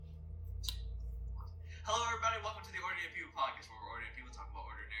Hello, everybody. Welcome to the Ordinary People Podcast, where ordinary people talk about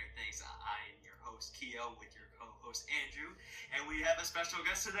ordinary things. I am your host, Keo, with your co-host, Andrew. And we have a special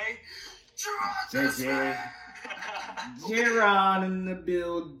guest today, JARON. JARON in the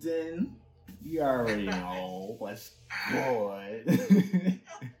building. You already know what's good.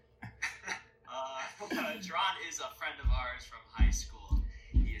 JARON is a friend of ours from high school.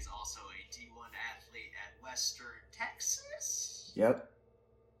 He is also a D1 athlete at Western Texas. Yep.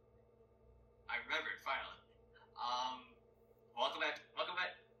 I remembered, finally.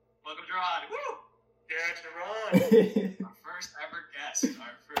 Welcome, JARON. Woo! Yeah, JARON. Our first ever guest.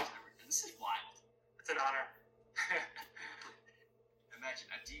 This is wild. It's an honor. Imagine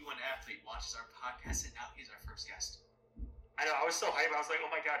a D1 athlete watches our podcast and now he's our first guest. I know, I was so hyped. I was like,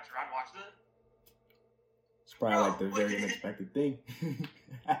 oh my god, JARON watched it? It's probably like the very unexpected thing.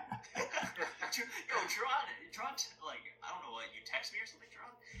 Yo, JARON, like, I don't know what, you text me or something,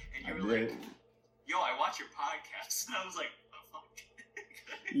 JARON? And you were like, yo, I watch your podcast. And I was like, the fuck?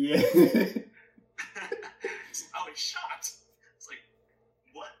 Yeah. I was shocked. It's like,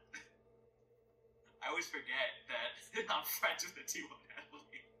 what? I always forget that I'm friends with the D1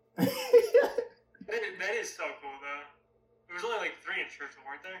 athlete. That is so cool, though. There was only like 3 in church,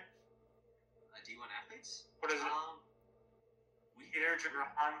 weren't there? D1 athletes? What is it? Peter,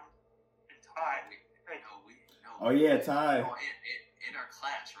 JARON, and Ty. Oh yeah, Ty. Oh, in our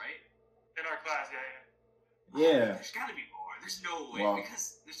class, right? In our class, yeah. Yeah. There's got to be more. There's no way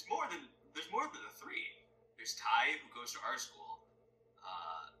because there's more than the 3. There's Ty, who goes to our school.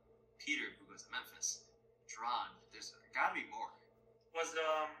 Peter, who goes to Memphis. JARON. There's got to be more. Was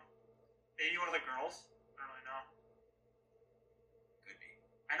maybe one of the girls? I don't really know. Could be.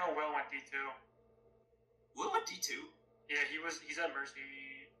 I know Will went D2. Will went D2. Yeah, he's at Mercy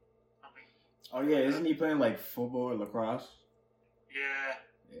something. Oh yeah, isn't he playing like football or lacrosse? Yeah.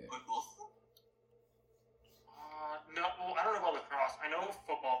 With both of them? No, well, I don't know about lacrosse. I know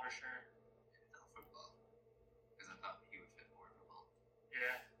football for sure. No, football. Because I thought he would fit more in football.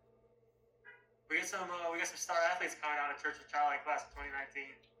 Yeah. We got some star athletes coming out of Church of Childlike class of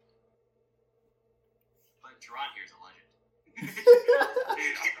 2019. But JARON here is a legend.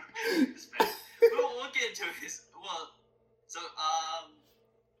 This man. We'll get into his. Well, so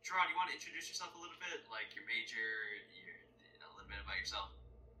JARON, you want to introduce yourself a little bit, like your major, a little bit about yourself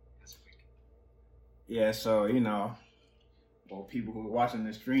this week. Yeah, so well, people who are watching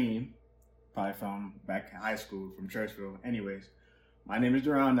this stream probably from back in high school from Churchville. Anyways, my name is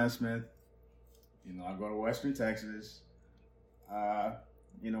JARON NESMITH. I go to Western Texas.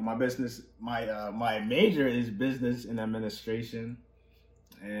 My business, my major is business and administration,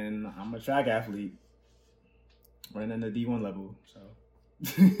 and I'm a track athlete, running the D1 level. So.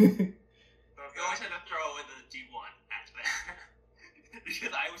 You always had to throw in the D1 after that.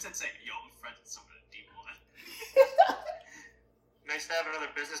 Because I always had to say, yo, I'm friends with someone at D1. Nice to have another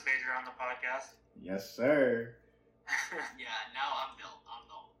business major on the podcast. Yes, sir. Yeah, now I'm the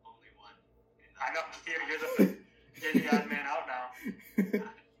only one. I know, you're the odd man out now.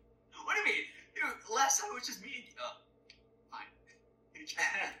 What do you mean? Dude, last time it was just me and fine.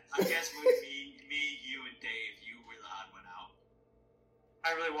 I guess with me, you, and Dave, you were the odd one out.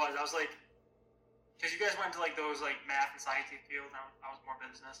 I really was. I was like, because you guys went to like those like math and science field, and I was more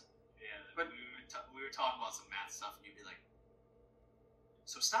business. Yeah, but we were talking about some math stuff, and you'd be like,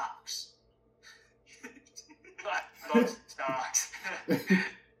 so stocks. I love stocks.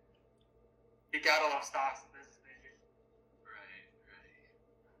 You gotta love stocks in business major. Right.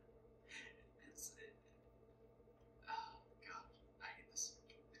 Oh god, I hate this.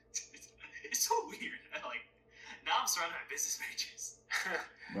 It's so weird. Like, now I'm surrounded by business majors.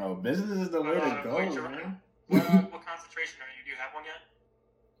 Bro, business is the way to go, man. What concentration are you? Do you have one yet?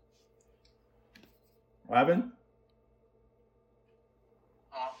 What happened?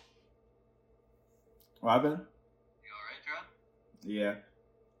 What happened? You alright, JARON? Yeah.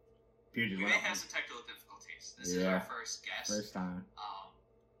 We may have some technical difficulties. This is our first guest. First time.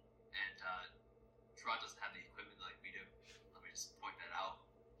 And JARON doesn't have the equipment like we do. Let me just point that out.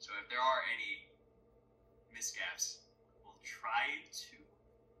 So if there are any misgaps, we'll try to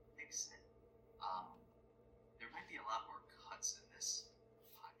fix it. There might be a lot more cuts in this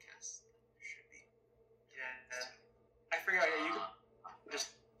podcast than there should be. Yeah. I figured you could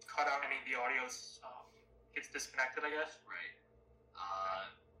just cut out any of the audio gets disconnected, I guess. Right.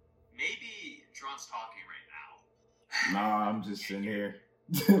 Maybe JARON's talking right now. Nah, I'm just sitting here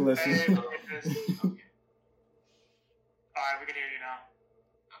listening. Hey, look at this. Okay. Alright, we can hear you now.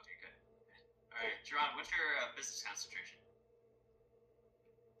 Okay, good. Alright, JARON, what's your business concentration?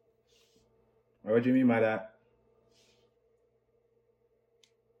 What do you mean by that?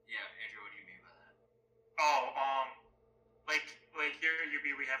 Yeah, Andrew, what do you mean by that?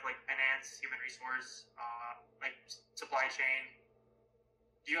 have like finance, human resource, like supply chain.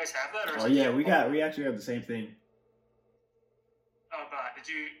 Do you guys have that? Or Oh yeah, we actually have the same thing. Oh, but did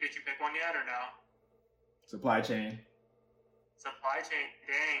you pick one yet or no? Supply chain. Supply chain,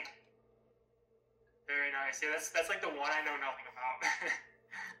 dang. Very nice. Yeah, that's like the one I know nothing about.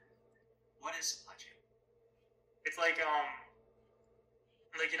 What is supply chain? It's like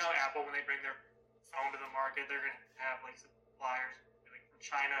Apple, when they bring their phone to the market, they're gonna have like suppliers like from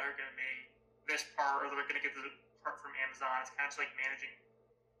China who are gonna make this part, or they're gonna get the part from Amazon. It's kind of just like managing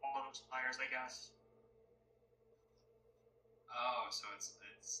all of those suppliers, I guess. Oh, so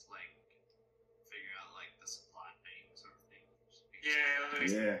it's like figuring out like the supply thing sort of thing.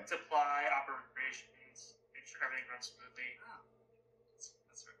 Yeah. Supply operations, make sure everything runs smoothly. Oh,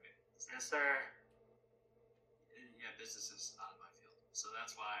 that's right. Yes, sir. Yeah, business is out of my field, so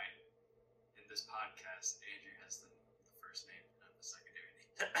that's why in this podcast, Andrew has the first name and the secondary name.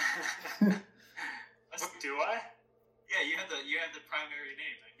 Do I? Yeah, you have the primary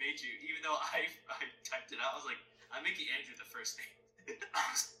name. I made you, even though I typed it out. I was like, I'm making Andrew the first name.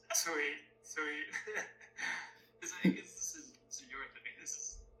 Sweet. It's like, this is your thing.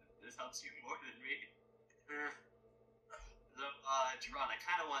 This helps you more than me. So, Jaron, I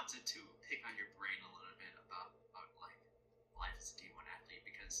kind of wanted to pick on your brain a little bit about like life as a D1 athlete,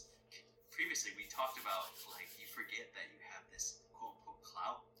 because previously we talked about like you forget that you have this quote unquote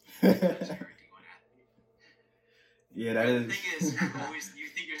clout because you're a D1 athlete. Yeah, that is. The thing is, you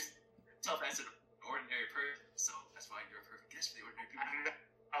think yourself as an ordinary person, so that's why you're a perfect guest for the Ordinary People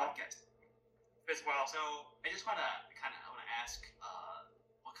podcast. As well. So I just want to ask,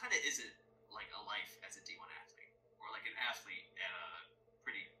 what kind of is it like a life as a D1 athlete, or like an athlete at a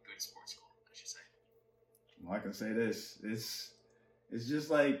pretty good sports school, I should say? Well, I can say this: it's just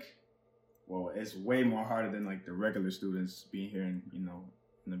like, well, it's way more harder than like the regular students being here in in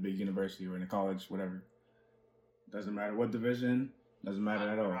a big university or in a college, whatever. Doesn't matter what division, doesn't matter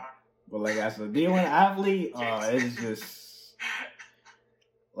at all. But like as a D1 athlete, it's just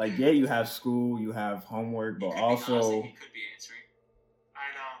like, yeah, you have school, you have homework, but also He could be answering.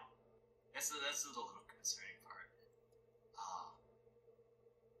 I know. That's a little concerning part.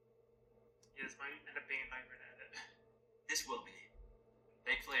 Yeah, this might end up being a nightmare to edit. This will be.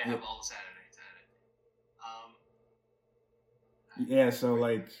 Thankfully, I have all Saturday to edit. yeah, so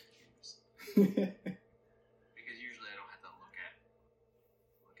like. Because usually I don't have to look at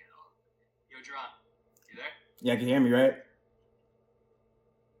all. Yo, Jaron, you there? Yeah, can you hear me, right?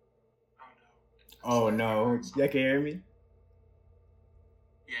 Oh no, y'all can hear me?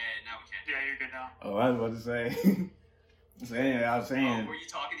 Yeah, now we can. Yeah, you're good now. Oh, I was about to say. So anyway, I was saying. Oh, were you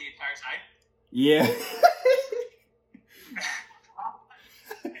talking the entire time? Yeah.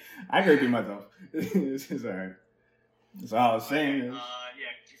 I can repeat myself. It's alright. So I was saying is. Yeah,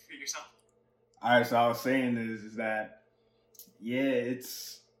 could you repeat yourself? Alright, so I was saying is that, yeah,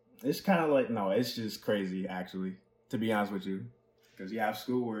 it's kind of like, no, it's just crazy, actually, to be honest with you. Because you have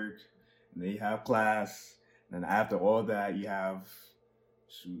schoolwork, and then you have class, and then after all that, you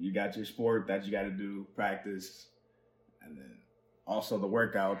got your sport that you got to do, practice, and then also the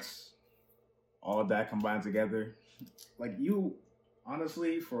workouts. All of that combined together. Like, you,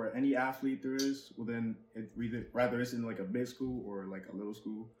 honestly, for any athlete there is, within rather it's in like a big school or like a little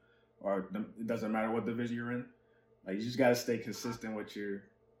school, or it doesn't matter what division you're in. Like, you just got to stay consistent with your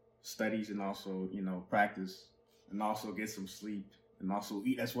studies and also, practice, and also get some sleep, and also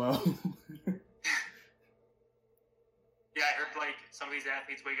eat as well. Yeah, I heard like some of these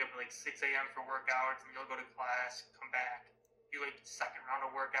athletes wake up at like 6 a.m. for workouts, and they'll go to class, come back, do like second round of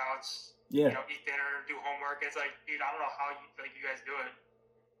workouts. Yeah. Eat dinner, do homework. It's like, dude, I don't know how you guys do it.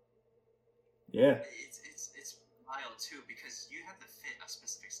 Yeah. It's wild too, because you have to fit a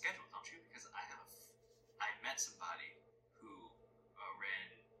specific schedule, don't you? Because I met somebody who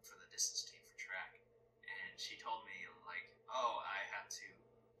ran for the distance team for track, and she told me like, oh, I have to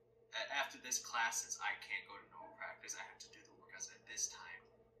after this class, since I can't go to normal practice, I have to do the workouts at this time,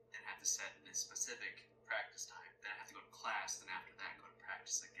 and have to set this specific practice time. Then I have to go to class. Then after that, go to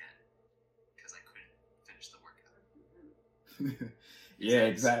practice again because I couldn't finish the workout.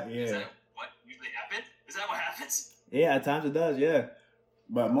 Yeah, exactly. Yeah. Is that what usually happens? Is that what happens? Yeah, at times it does. Yeah,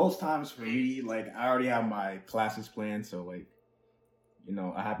 but most times for me, like I already have my classes planned, so like,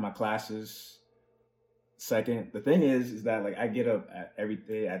 I have my classes. Second, the thing is that like I get up every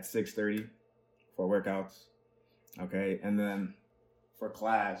day at 6:30 for workouts, okay, and then for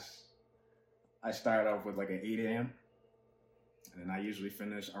class, I start off with like an 8 a.m. and then I usually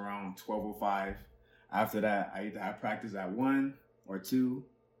finish around 12:05. After that, I either have practice at 1 or 2,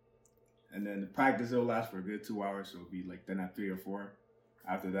 and then the practice will last for a good 2 hours, so it'll be like then at 3 or 4,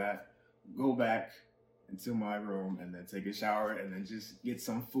 After that, go back into my room and then take a shower and then just get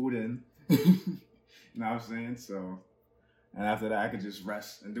some food in. You know what I'm saying? So, and after that, I could just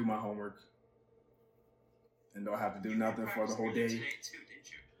rest and do my homework and don't have to do nothing for the whole day. Today too,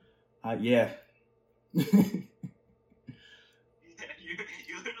 didn't you? Yeah. You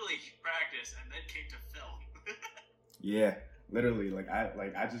literally practiced and then came to film. Yeah, literally. I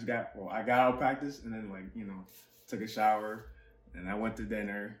got out of practice and then took a shower and I went to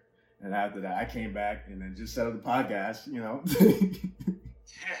dinner and after that I came back and then just set up the podcast.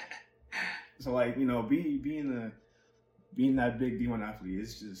 So being that big D1 athlete,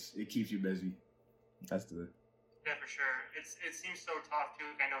 it keeps you busy. That's the. Yeah, for sure. It seems so tough too.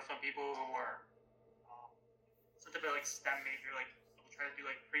 Like, I know some people who are something like STEM major, like they'll try to do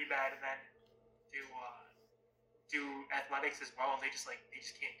like pre-med and then do athletics as well, and they just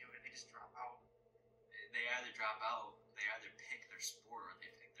can't do it. They just drop out. They either drop out, they either pick their sport, or they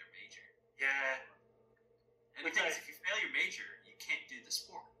pick their major. Yeah. And the thing is, if you fail your major, you can't do the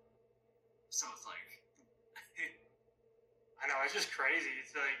sport. So it's like. I know, it's just crazy.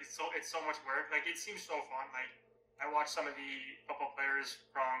 It's like it's so much work. Like, it seems so fun. Like, I watch some of the football players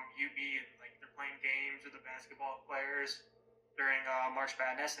from UB and like they're playing games with the basketball players during March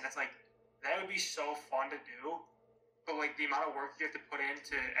Madness, and it's like that would be so fun to do. But like the amount of work you have to put in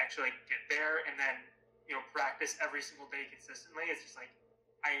to actually like get there and then practice every single day consistently, it's just like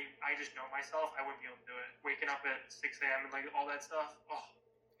I just know myself, I wouldn't be able to do it. Waking up at 6 a.m. and like all that stuff. Oh.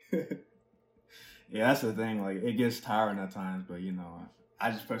 Yeah, that's the thing. Like, it gets tiring at times, but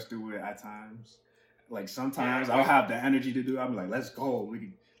I just push through it at times. Like, sometimes I'll have the energy to do it. I'm like, let's go.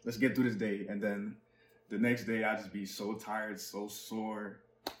 Let's get through this day. And then the next day, I'll just be so tired, so sore,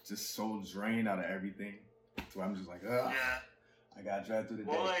 just so drained out of everything. So I'm just like, ugh. Yeah. I gotta drive through the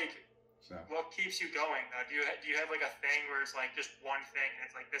day. Well, like, what keeps you going? Do you have like a thing where it's like just one thing, and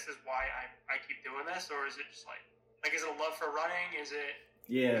it's like, this is why I keep doing this, or is it just like is it a love for running? Is it?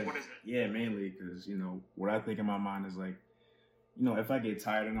 Yeah. What is it? Yeah, mainly because, what I think in my mind is like, if I get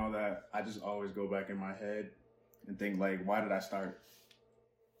tired and all that, I just always go back in my head and think like, why did I start?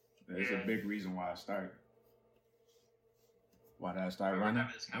 There's a big reason why I started. Why did I start running? I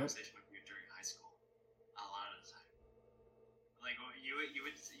remember this conversation with you during high school. A lot of the time. Like, you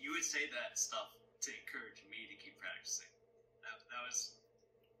would say that stuff to encourage me to keep practicing. That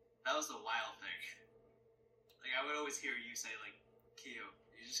was the wild thing. Like, I would always hear you say like, Keo,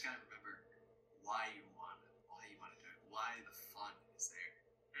 you just gotta remember why you want to do it, why the fun is there.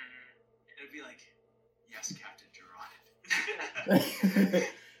 Mm-hmm. It'd be like, yes, Captain JARON.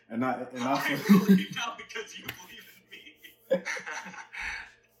 and also, I believe now because you believe in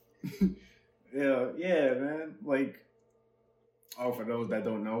me. yeah, man. Like, for those that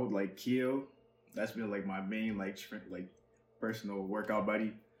don't know, like Keo, that's been like my main like personal workout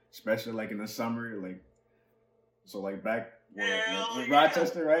buddy, especially like in the summer, like. So like back in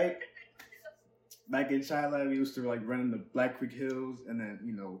Rochester, right? Back in China, we used to like run in the Black Creek Hills, and then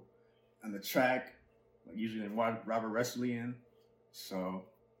on the track, like usually in Robert Wrestling. So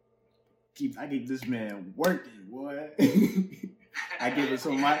I keep this man working, boy. I give it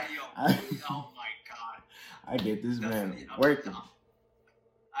so much. Oh my god! I get this man working. I'm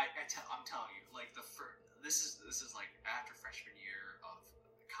telling you, like this is like after freshman year of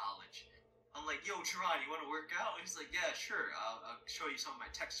college. I'm like, yo, Jaron, you want to work out? And he's like, yeah, sure. I'll show you some of my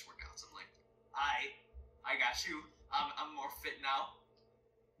Texas workouts. I'm like, I got you. I'm more fit now.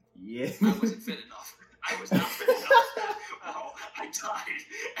 Yeah. I wasn't fit enough. I was not fit enough. Oh, I died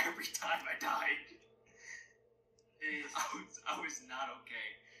every time I died. I was not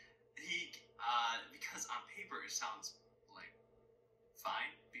okay. Because on paper it sounds like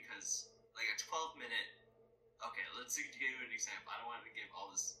fine, because like a 12-minute. Okay, let's give you an example. I don't want to give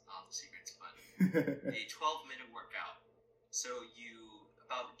all the secrets, but a 12-minute workout. So you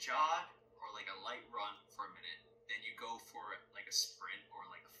about jog or like a light run for a minute, then you go for like a sprint or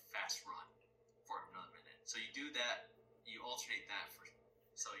like a fast run for another minute. So you do that, you alternate that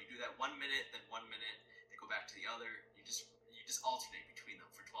so you do that 1 minute, then 1 minute, then go back to the other. You just alternate between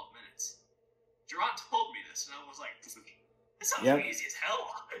them for 12 minutes. Jaron told me this, and I was like, this sounds easy as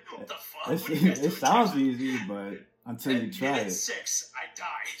hell. What the fuck? It sounds easy, but until you try it. 6, I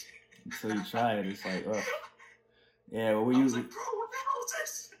died. Until you try it, it's like, ugh. Yeah, I was like, bro, what the hell is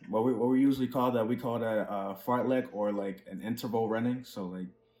this? What we usually call that, fartlek or like an interval running. So like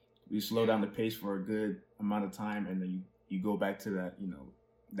we slow down the pace for a good amount of time, and then you go back to that,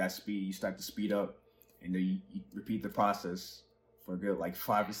 that speed. You start to speed up, and then you repeat the process for a good like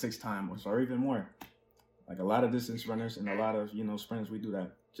 5 to 6 times or even more. Like a lot of distance runners and a lot of sprinters, we do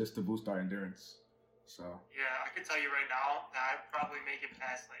that just to boost our endurance. So Yeah, I could tell you right now that I'd probably make it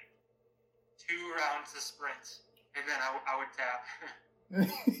past like 2 rounds of sprints, and then I would tap. Yeah,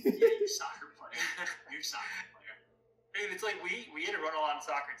 you're a soccer player. You're a soccer player. Dude, it's like we had to run a lot in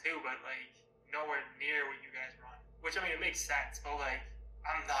soccer too, but like nowhere near what you guys run. Which I mean, it makes sense, but like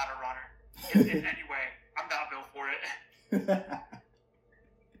I'm not a runner in any way. I'm not built for it. I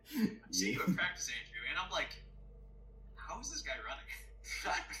see you at practice, Andrew, and I'm like, how is this guy running?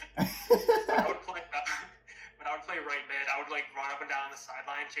 When I would play right mid, I would like run up and down the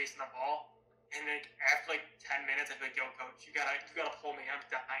sideline chasing the ball, and then after like 10 minutes, I'd be like, "Yo, coach, you gotta pull me. I'm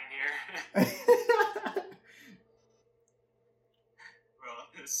dying here." Bro,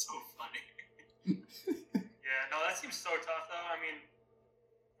 it's so funny. Yeah, no, that seems so tough though. I mean,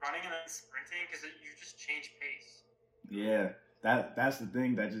 running and then sprinting because you just change pace. Yeah, that's the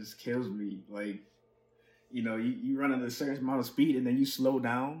thing that just kills me. Like, you know, you run at a certain amount of speed and then you slow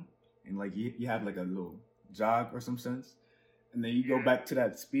down and like you have like a little jog or some sense, and then you go back to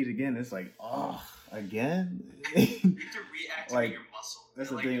that speed again. It's like, oh, again. You have to reactivate Like, your muscle. that's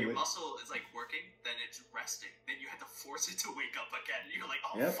the like thing your with- muscle is like working, then it's resting, then you have to force it to wake up again. And you're like,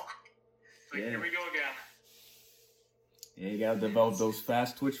 oh Yep. fuck. It's like, Yeah. here we go again. Yeah, you gotta develop those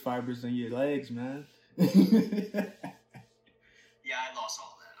fast twitch fibers in your legs, man. Yeah, I lost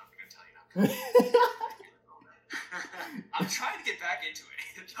all that. I'm gonna tell you now. I'm trying to get back into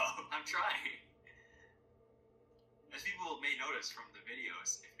it. though. I'm trying. As people may notice from the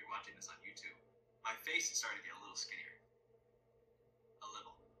videos, if you're watching this on YouTube, my face is starting to get a little skinnier. A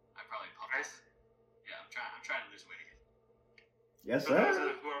little. I probably pumped. Nice. Yeah, I'm trying to lose weight again. Yes, For those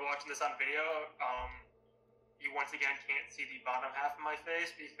sir. who are watching this on video, you once again can't see the bottom half of my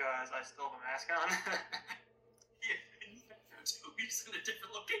face because I still have a mask on. Yeah, we're just in a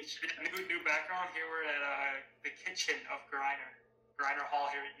different location. new background. Here we're at the kitchen of Griner Hall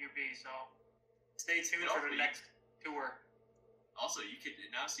here at UB. So stay tuned for the next tour. Also, you could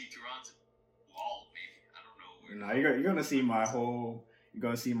now see Jaron's wall. Maybe I don't know where. No, you're gonna see my whole. You're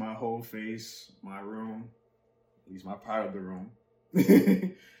gonna see my whole face, my room, at least my part of the room,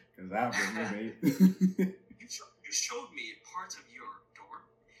 because I have a roommate. You showed me parts of your dorm.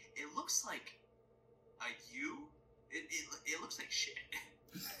 It looks like a U. It looks like shit.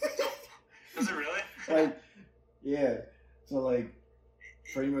 Does it really? Like, yeah. So like,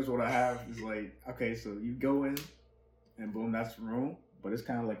 pretty much what I have is like, okay, so you go in, and boom, that's the room, but it's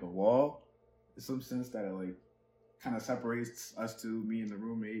kind of like a wall, in some sense that it like kind of separates us two, me and the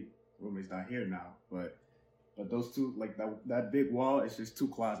roommate. Roommate's not here now, but those two, like that big wall, it's just two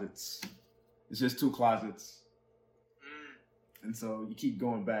closets. It's just two closets. And so you keep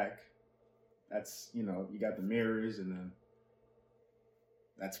going back. That's, you know, you got the mirrors, and then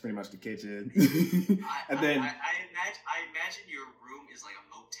that's pretty much the kitchen. And then I imagine your room is like a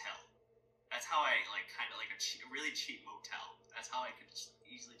motel. That's how I like kind of like a really cheap motel. That's how I could just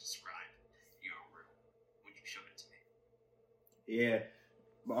easily describe your room when you showed it to me. Yeah,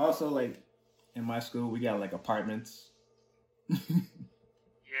 but also like in my school we got like apartments. Yeah.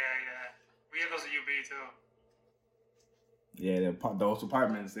 We have those at UB too. Yeah, those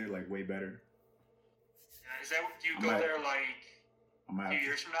apartments, they're like way better. Yeah, is that do you go there like I a might few have to-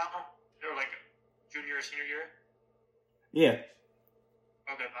 years from now, or like junior or senior year? Yeah.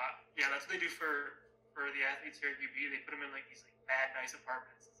 Okay, but yeah, that's what they do for the athletes here at UB. They put them in like these like bad, nice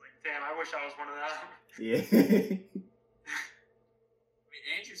apartments. It's like, damn, I wish I was one of them. Yeah. I mean,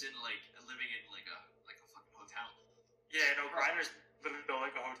 Andrew's in like living in like a fucking hotel. Yeah, no, Griner's living built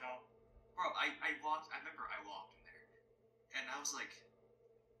like a hotel. Bro, I remember I walked in there, and I was like,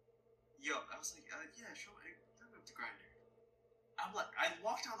 yeah, sure, I moved to Grindr. I'm like, I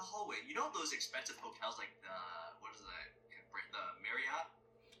walked down the hallway. You know those expensive hotels like what is that? The Marriott?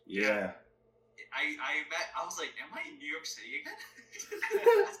 Yeah. I was like, am I in New York City again?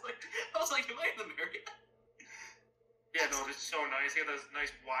 I was like, am I in the Marriott? Yeah, no, it's so nice. You got those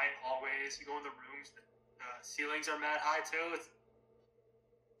nice wide hallways. You go in the rooms. The ceilings are mad high too. It's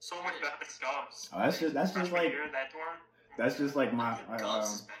so much better than Govs. Oh, that's just like year in that dorm. that's just like my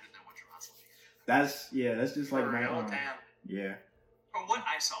Govs is better than what Jaron's living. that's just like For my real, damn. yeah. From what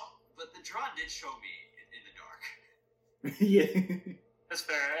I saw, but the Jaron did show me in the dark. Yeah. That's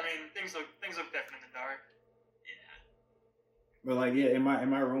fair. I mean, things look different in the dark. Yeah. But like, yeah, in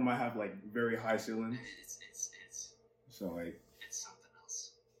my room I have like very high ceilings. So like It's something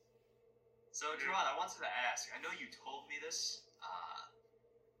else. So Jaron, I wanted to ask. I know you told me this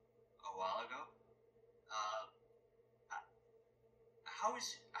a while ago. How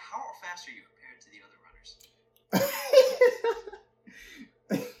fast are you compared to the other runners?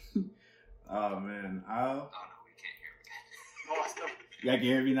 Oh man, Oh no, we can't hear him again. Lost them. y'all can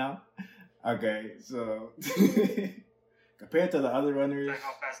hear me now? Okay, so compared to the other runners, Like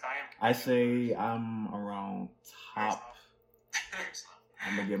how fast I am. I say I'm around top.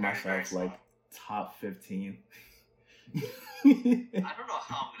 I'm gonna give myself like top 15. I don't know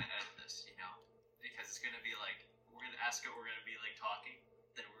how I'm gonna edit this, because it's gonna be like we're gonna ask it, we're gonna be like talking,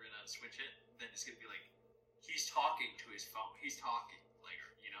 then we're gonna switch it, then it's gonna be like he's talking to his phone, he's talking later,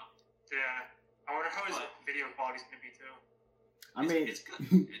 Yeah, I wonder how his video quality's gonna be too. I mean, it's good.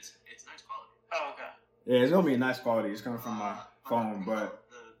 It's nice quality. Oh, okay. Yeah, it's gonna be nice quality. It's coming from my phone, but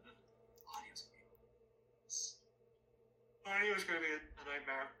the audio's gonna be. Audio's gonna be a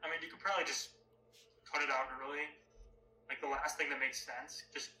nightmare. I mean, you could probably just cut it out early. Like the last thing that makes sense,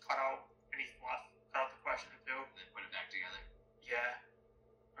 just cut out any fluff, cut out the question too, And then put it back together. Yeah,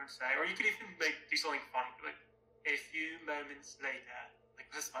 I'd say. Or you could even do something funny, like a few moments later, like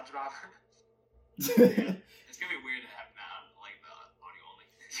with SpongeBob. Yeah. It's gonna be weird to have that like the audio only.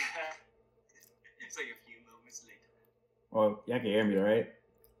 Yeah. It's like a few moments later. well, y'all can hear me, right?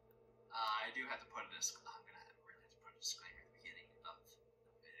 I do have to put this. I'm gonna have to put a disclaimer at the beginning of the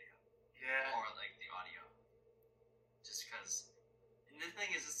video, Yeah. or like the audio, just because. And the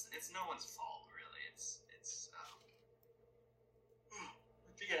thing is, it's no one's fault really. It's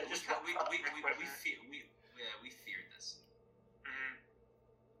Yeah, just we feared this. Mm-hmm.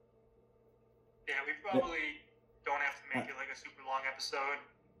 Yeah, we probably don't have to make it like a super long episode.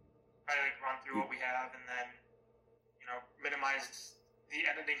 Probably like run through what we have and then, minimize the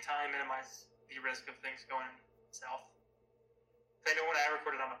editing time, minimize the risk of things going south. I know when I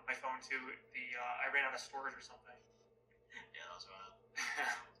recorded on my phone too, I ran out of storage or something. Yeah, that was wild.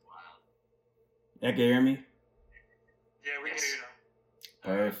 That was wild. Y'all can hear me? Yeah, we can hear you now.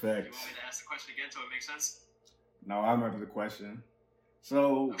 Perfect. You want me to ask the question again so it makes sense? No, I remember the question.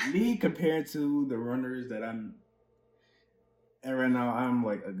 So, me compared to the runners that I'm and right now, I'm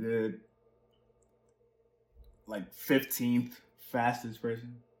like a good 15th fastest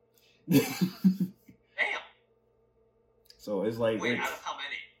person. Damn. So it's like Wait, out of how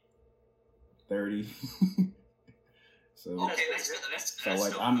many? 30. So Okay, that's so like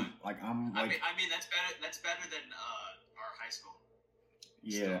still I'm good. like I mean that's better than our high school.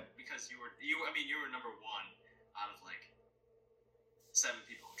 yeah. Still, because you were number 1 out of like 7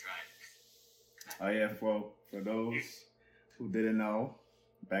 people who tried. Oh yeah, for those who didn't know,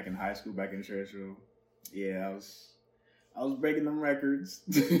 back in high school, back in Churchill, yeah, I was breaking them records.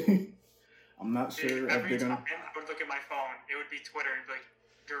 I'm not sure if Every they're time gonna. I would look at my phone, it would be Twitter. It'd be like,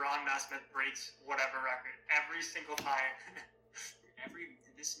 JARON NESMITH breaks whatever record every single time.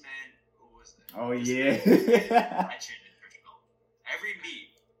 This man who was that? Oh This yeah. man, legend in Portugal. Every meet,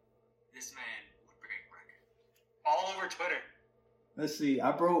 this man would break record. All over Twitter. Let's see.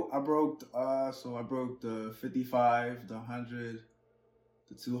 I broke the 55, the 100,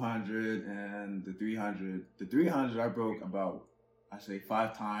 the 200, and the 300. The 300 I broke about, I say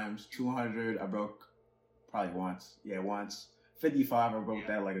 5 times. 200 I broke probably once. Yeah, once. 55 I broke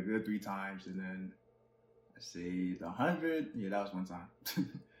that like a good 3 times, and then let's see, the 100. Yeah, that was one time.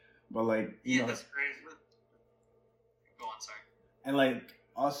 But like you know, That's crazy. Go on, sorry. and like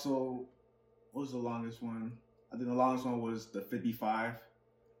also, what was the longest one? I think the longest one was the 55,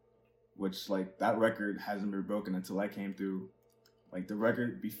 which like that record hasn't been broken until I came through. Like the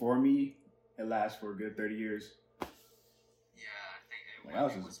record before me, it lasts for a good 30 years. Yeah, I think Like, I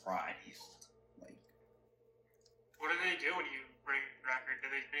was just surprised. pretty old. Like, What do they do when you break a record? Do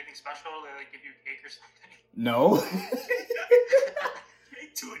they do anything special? Do they like give you a cake or something? no.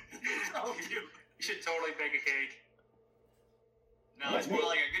 Do it. Oh, you should totally bake a cake. No, it's more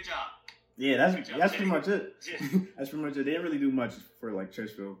like a good job. Yeah, that's Good job, pretty Jake. much it. Yeah. That's pretty much it. They didn't really do much for like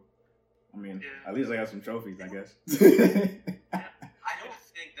Churchville. I mean, Yeah. at least I got some trophies, I guess. I don't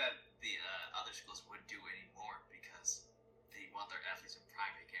think that the other schools would do anymore because they want their athletes in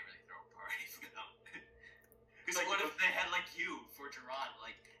prime. They can't really throw a party for them. Because Like, what if they had like you for JARON,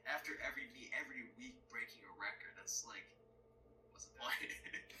 like after every meet, every week breaking a record? That's like, what's the point?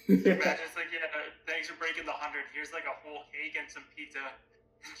 Imagine it's like, thanks for breaking the 100. Here's like a whole cake and some pizza.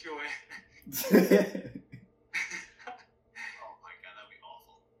 Enjoy. Oh my god, that'd be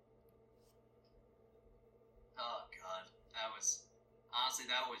awful. Oh god,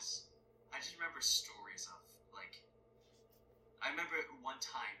 I just remember stories of like, I remember one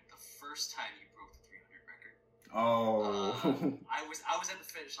time, the first time you broke the 300 record. Oh. I was at the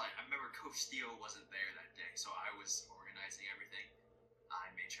finish line. I remember Coach Theo wasn't there that day, so I was organizing everything. I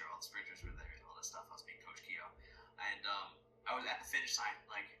made sure all the sprinters were there and all that stuff. I was being Coach Keo, and I was at the finish line,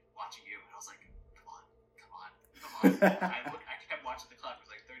 like watching you, and I was like, "Come on." I kept watching the clock. It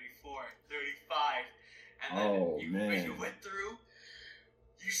was like 34, 35, and then Oh, you man. went through.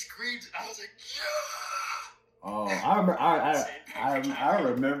 You screamed. screamed. I was like, yeah! Oh, I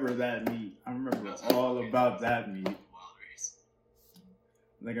remember that meet. I remember all about that meet. Wild race.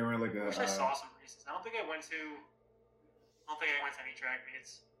 Like I remember I wish I saw some races. I don't think I went to any track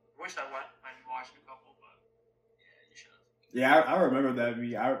meets. I wish I went and watched a couple, but yeah, you should have. Yeah, I remember that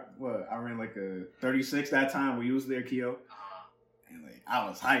meet. I ran like a 36 that time when you was there, Keo. And like I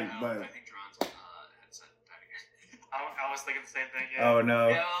was hyped, but I think Jeron's headset died again. I was thinking the same thing. Yeah. Oh no.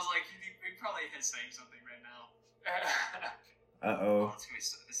 Yeah, I was like, he probably is saying something right now. Uh-oh.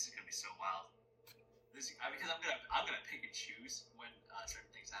 This is gonna be so wild. Because I'm gonna pick and choose when certain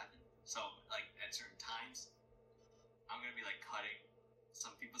things happen. So like at certain times, I'm gonna be like cutting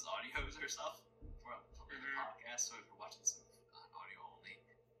some people's audios or stuff from the podcast. So if you're watching some audio only,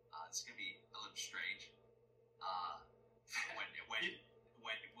 it's gonna be a little strange.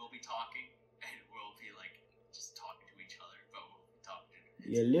 When we'll be talking and we'll be like just talking to each other, but we'll be talking to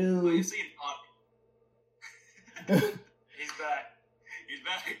Hello. well, you see an He's back. He's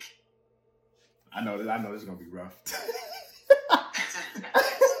back. I know this is gonna be rough. To be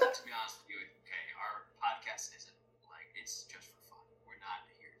honest with you, okay, our podcast isn't like it's just for fun. We're not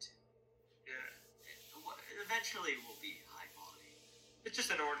here to. Yeah. Eventually, we'll be high quality. It's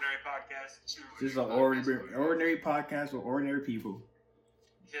just an ordinary podcast. This is an ordinary podcast with ordinary people.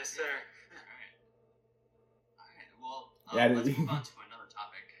 Yes, sir. Alright. Well, Yeah, let's move on to another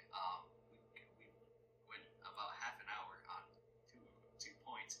topic. We went about half an hour on two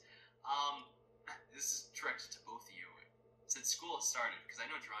points. This is directed to both of you. Since school has started, because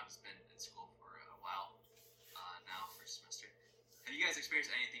I know Jeron has been in school for a while now, for a semester. Have you guys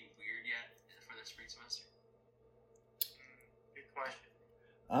experienced anything weird yet for the spring semester? Good question.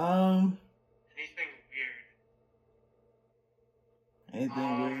 Anything weird?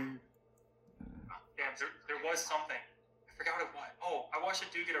 weird? Damn, there was something. I forgot what it was. Oh, I watched a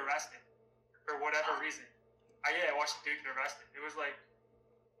dude get arrested for whatever reason. I watched a dude get arrested. It was like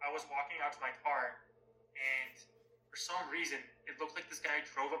I was walking out to my car, and for some reason, it looked like this guy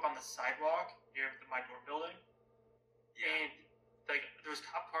drove up on the sidewalk near my dorm building, and like there was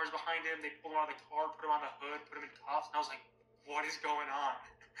cop cars behind him. They pulled him out of the car, put him on the hood, put him in cuffs, and I was like, "What is going on?"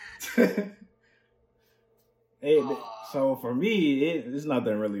 Hey, so for me, it's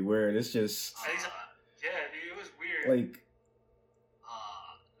nothing really weird. It's just it was weird. like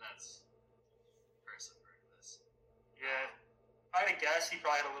That's first I've heard of this. Yeah, I guess he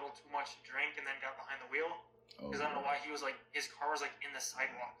probably had a little too much to drink and then got behind the wheel. Because I don't know why he was like his car was like in the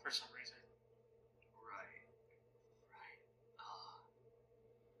sidewalk for some reason. Right.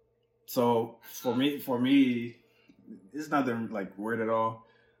 So for me, it's nothing like weird at all.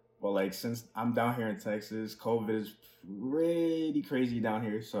 But like since I'm down here in Texas, COVID is pretty crazy down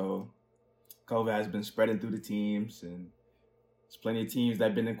here. So COVID has been spreading through the teams, and there's plenty of teams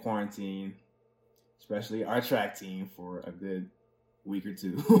that've been in quarantine, especially our track team for a good week or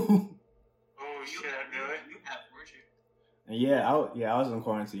two. Oh shit! Really? You have, weren't you? And I was in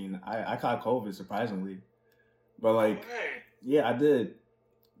quarantine. I caught COVID surprisingly, but like I did.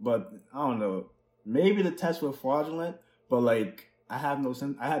 But I don't know. Maybe the tests were fraudulent, but like I had no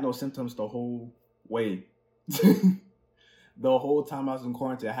symptoms the whole way. The whole time I was in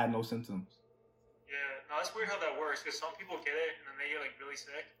quarantine, I had no symptoms. Yeah, no, that's weird how that works. Because some people get it and then they get like really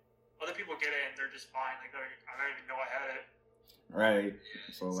sick. Other people get it and they're just fine. Like I don't even know I had it. Right.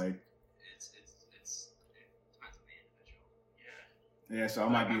 Yeah, so like. It depends on the individual. Yeah. So I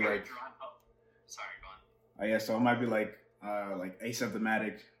might be like. Sorry, go on. Yeah. So I might be like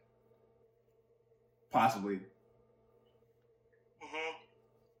asymptomatic. Possibly.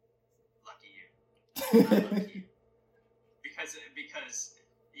 Lucky you. Not lucky. Because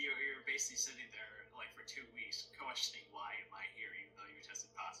you're basically sitting there like for 2 weeks questioning why am I here even though you tested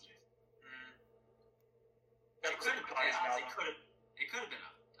positive. It could have been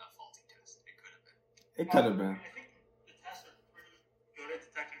a faulty test. It could have been. It could have been. I think the tests are pretty good at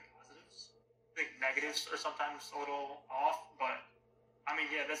detecting positives. I think negatives are sometimes a little off, but I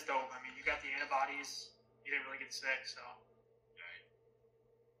mean, yeah, that's dope. I mean, you got the antibodies. You didn't really get sick, so. Right.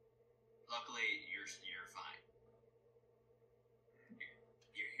 Luckily, you're fine.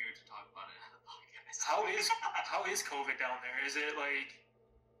 You're here to talk about it on the podcast. How is COVID down there? Is it like,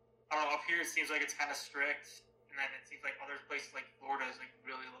 I don't know, up here it seems like it's kind of strict, and then it seems like other places like Florida is like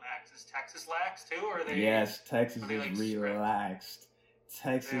really lax. Is Texas lax too, or are they? Yes, Texas is like relaxed.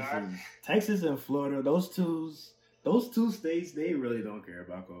 Texas and Florida, those two states, they really don't care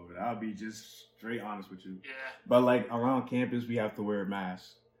about COVID. I'll be just straight honest with you. Yeah. But like around campus, we have to wear a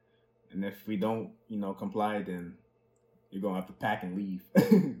mask, and if we don't, comply, then you're gonna have to pack and leave.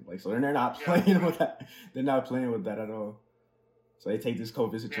 Like so, they're not playing with that. They're not playing with that at all. So they take this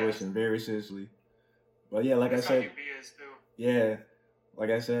COVID situation very seriously. But yeah, like I said, UB is too. yeah,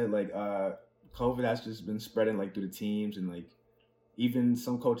 like I said, like COVID has just been spreading like through the teams, and like even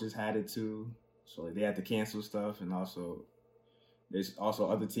some coaches had it too. So like, they had to cancel stuff, and also there's also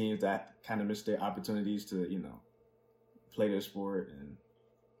other teams that kind of missed their opportunities to play their sport and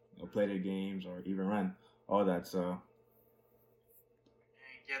play their games or even run all that. So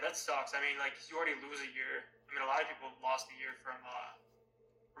yeah, that sucks. I mean, like you already lose a year. I mean, a lot of people lost a year from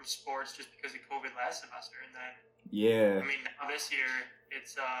sports just because of COVID last semester, and then yeah. I mean, now this year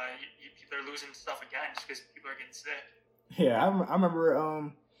it's people are losing stuff again just because people are getting sick. Yeah, I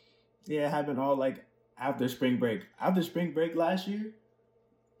remember it happened all like after spring break. After spring break last year,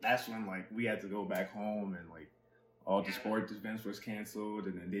 that's when like we had to go back home and like all the sports events was canceled,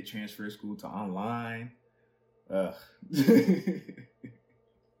 and then they transferred school to online. Ugh.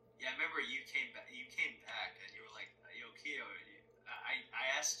 Yeah, I remember you came back and you were like, "Yo, Keo, I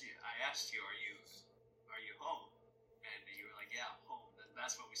asked you, are you home?" And you were like, "Yeah, I'm home."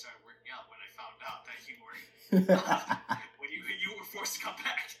 That's when we started working out. When I found out that you were when you were forced to come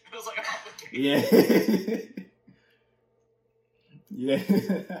back, I was like, "Oh, okay." Yeah. Yeah.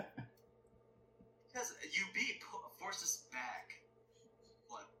 Because UB forced us back.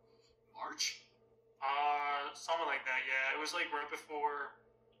 What, March? Something like that. Yeah, it was like right before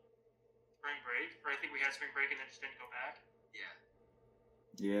spring break, or I think we had spring break and then just didn't go back. Yeah.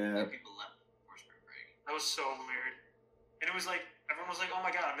 Yeah. People left before spring break. That was so weird. And it was like, everyone was like, "Oh my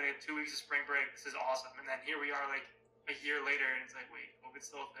god, I'm gonna get 2 weeks of spring break. This is awesome." And then here we are like a year later and it's like, wait, COVID's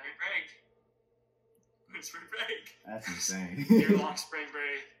still a thing? Spring break. Spring break. That's insane. Year-long spring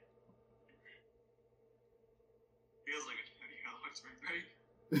break. Feels like a year-long spring break.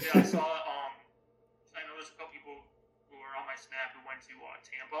 Yeah, I saw, I know there's a couple people who were on my Snap who went to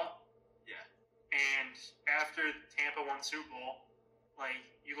Tampa. Yeah. And after Tampa won Super Bowl, like,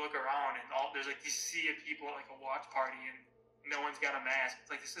 you look around and there's like this sea of people at like a watch party and no one's got a mask.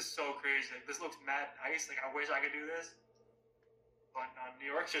 It's like, this is so crazy. Like, this looks mad nice. Like, I wish I could do this. But New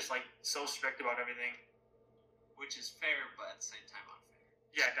York's just like so strict about everything. Which is fair, but at the same time unfair.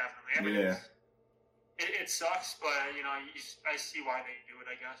 Yeah, definitely. I mean, Yeah. it sucks, but I see why they do it,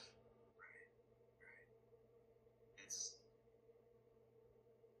 I guess. Right. It's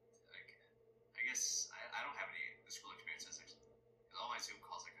like, I guess I don't have any school experiences because all my Zoom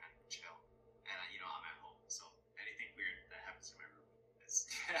calls are kind of chill, and I'm at home, so anything weird that happens in my room is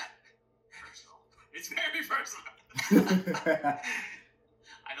personal. It's very personal.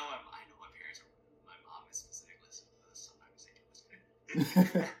 I know my parents are. My mom is specific listen to this. Sometimes they do listen.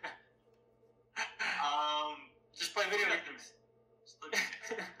 Just play video games. I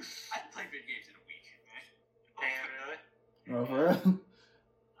haven't played video games in a week, man. Damn, really? Oh, for real?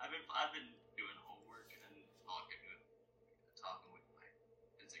 I've been doing homework and talking with my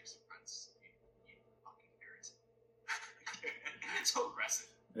physics friends. You fucking nerds. It's so aggressive.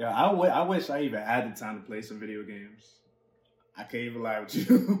 Yeah, I wish I even had the time to play some video games. I can't even lie with you.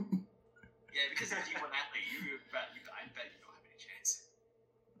 Yeah, because if you were an athlete, I bet you don't have any chance.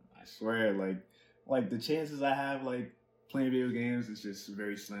 I swear, like the chances I have like playing video games is just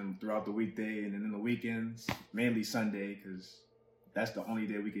very slim throughout the weekday, and then in the weekends, mainly Sunday, because that's the only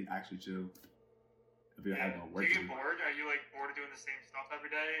day we can actually chill. If we have no work. Do you to get do. bored? Are you like bored of doing the same stuff every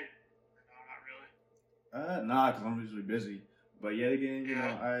day? No, not really. Nah, because I'm usually busy. But yet again, you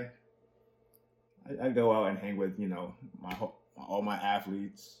know, I go out and hang with all my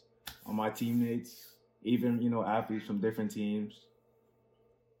athletes, all my teammates, even athletes from different teams.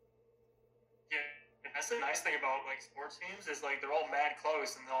 Yeah, that's the nice thing about like sports teams is like they're all mad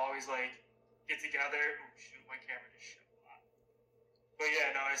close and they'll always like get together. Oh shoot, my camera just shut off. But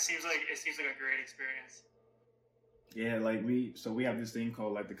yeah, no, it seems like a great experience. Yeah, like we have this thing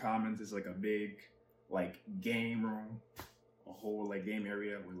called like the Commons. It's like a big like game room, a whole like game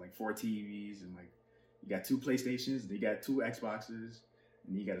area with like 4 TVs and like you got 2 PlayStations, and you got 2 Xboxes,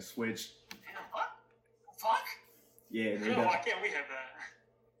 and you got a Switch. Damn, what? Fuck? Yeah, No, why can't we have that?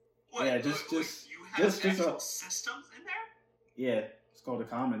 What, yeah, you have actual systems in there? Yeah, it's called the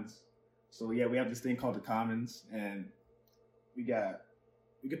Commons. So yeah, we have this thing called the Commons, and we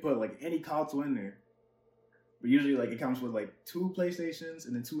could put like any console in there. But usually like it comes with like 2 PlayStations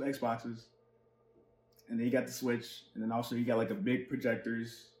and then 2 Xboxes. And then you got the Switch, and then also you got like a big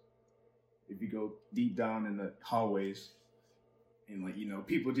projectors. If you go deep down in the hallways, and like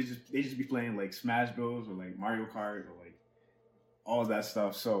people they just be playing like Smash Bros or like Mario Kart or like all that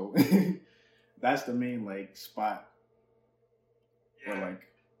stuff. So that's the main like spot where like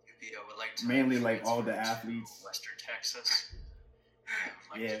would like to mainly like all the transfer athletes. to Western Texas.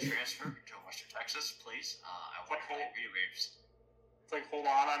 I would like to transfer to Western Texas, please. I want to play video games. It's like, hold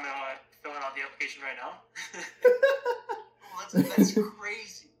on, I'm filling out the application right now. Oh, that's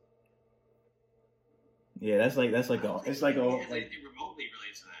crazy. Yeah, it's like Has like anything remotely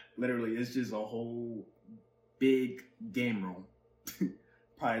related to that? literally it's just a whole big game room,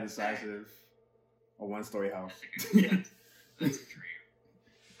 probably the size of a one-story house. Yeah. That's a dream.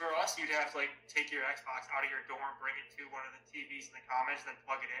 For us, you'd have to like take your Xbox out of your dorm, bring it to one of the TVs in the commons, then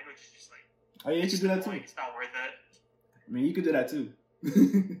plug it in, which is just like, Oh yeah, you should do that too. it's not worth it. I mean, you could do that too.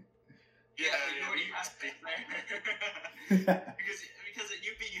 Yeah, you have to stay there. because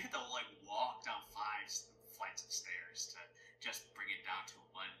you have to like walk down 5 flights of stairs to just bring it down to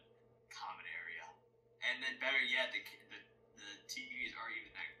one common area, and then better yet, the TVs aren't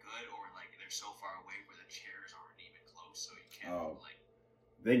even that good, or like they're so far away where the chairs aren't even close, so you can't like.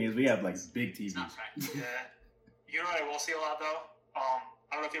 Thing is, we have like big TVs. It's not practical. Yeah. You know what I will see a lot though?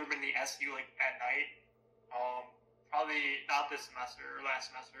 I don't know if you've ever been to the SU like at night. Probably not this semester or last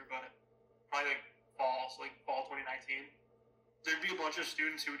semester, but probably like fall 2019. There'd be a bunch of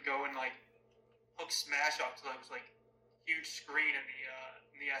students who would go and like hook Smash up to this like huge screen in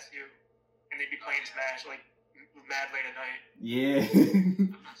the SU, and they'd be playing Smash like mad late at night. Yeah.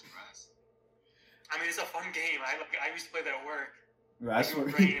 I'm not surprised. I mean, it's a fun game. I used to play that at work. I It swear.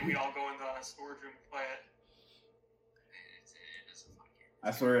 would rain and we'd all go in the storage room and play it. It is a fun game.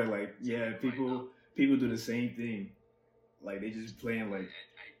 I swear, like, yeah, people do the same thing. Like, they just playing like.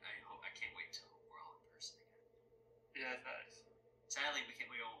 I can't wait till we're all in person again. Yeah, thanks. Sadly,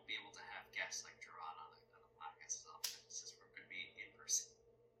 we won't be able to have guests like JARON on the podcast as often since we're going to be in person.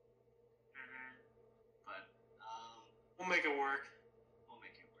 Mm-hmm. But We'll make it work.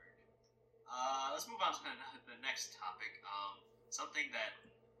 Let's move on to the next topic. Something that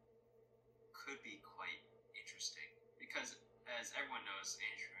could be quite interesting because, as everyone knows,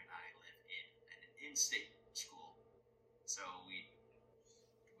 Andrew and I live in an in-state school, so we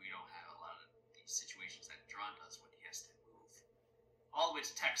don't have a lot of these situations that John does when he has to move all the way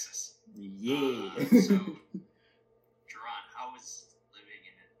to Texas. Yeah. So, Jaron, how was living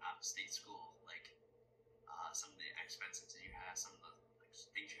in an out-of-state school? Like, some of the expenses that you had, some of the like,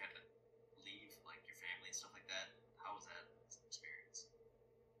 things you had to leave, like your family and stuff like that. How was that experience?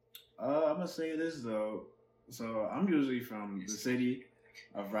 I'm gonna say this though. So I'm usually from the city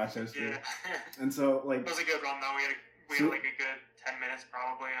of Rochester, Yeah. and so like It was a good run though. We had like a good 10 minutes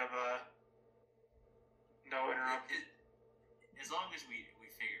probably of no interrupt. As long as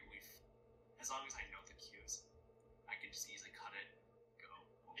as long as I know the cues, I can just easily cut it, go,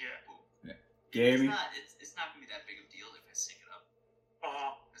 boom, Yeah. boom. Gary. It's not gonna be that big of a deal if I sing it up,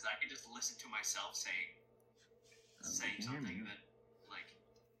 because I can just listen to myself saying something and then like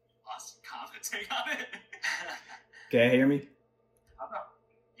us commenting on it. Can you hear me?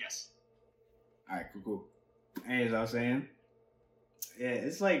 Yes. All right, cool. And as I was saying, yeah,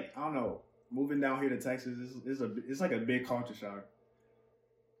 it's like I don't know, moving down here to Texas it's like a big culture shock.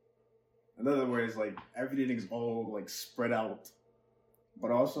 In other words, like everything is all like spread out,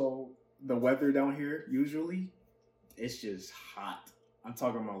 but also the weather down here usually it's just hot. I'm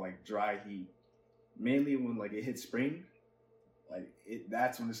talking about like dry heat, mainly when like it hits spring. Like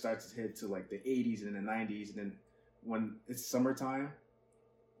that's when it starts to hit to like the 80s and the 90s, and then when it's summertime,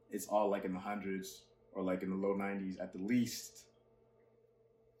 it's all like in the hundreds or like in the low 90s at the least.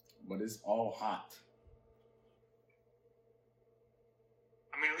 But it's all hot.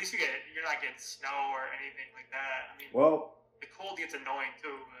 I mean, at least you're not getting snow or anything like that. I mean, Well, the cold gets annoying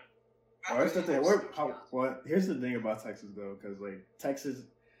too. But here's the thing. Here's the thing about Texas though, because like Texas,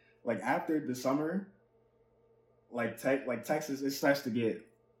 like after the summer, like Texas, it starts to get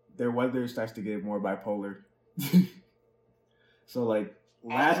their weather starts to get more bipolar. So like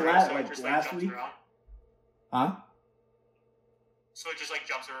last week, around. huh? So it just like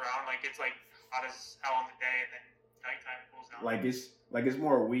jumps around, like it's like hot as hell on the day, and then nighttime cools down. Like it's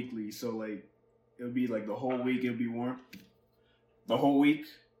more weekly. So like it'll be like the whole week it'll be warm. The whole week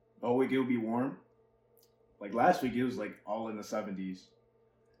it'll be warm. Like last week it was like all in the 70s,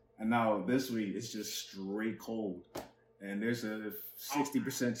 and now this week it's just straight cold. And there's a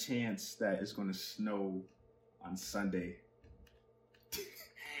 60% chance that it's going to snow on Sunday. Yo,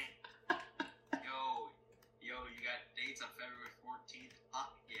 you got dates on February 14th?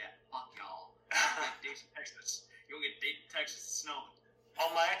 Fuck y'all. Dates in Texas. You'll get date in Texas snowing. All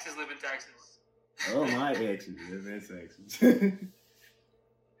my exes live in Texas. Oh, my exes live in Texas.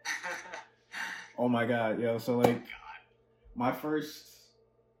 Oh my God, yo. So like, my first.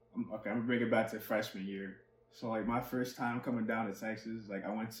 Okay, I'm gonna bring it back to freshman year. So like my first time coming down to Texas, like I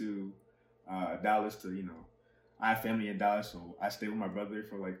went to Dallas to, I have family in Dallas, so I stayed with my brother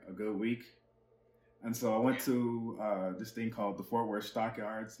for like a good week. And so I went to this thing called the Fort Worth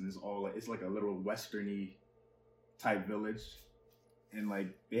Stockyards, and it's like a little westerny type village, and like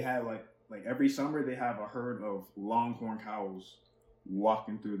they have like every summer they have a herd of longhorn cows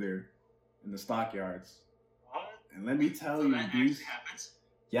walking through there in the stockyards. What? And let me tell So you, that these actually happens.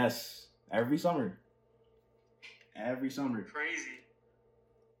 yes, every summer. Every summer. Crazy.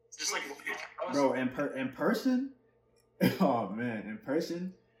 It's just like Bro, in person, oh man, in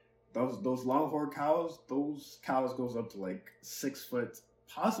person, those longhorn cows, those cows goes up to like 6 foot,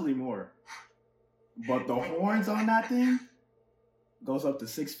 possibly more. But the horns on that thing goes up to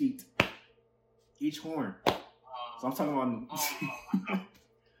 6 feet. Each horn. So I'm talking about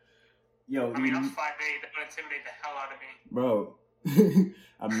yo, I mean, I'm 5'8", that would intimidate the hell out of me. bro.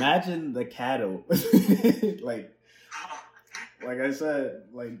 Imagine the cattle. like I said,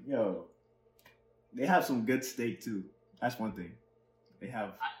 like yo, they have some good steak too. That's one thing. They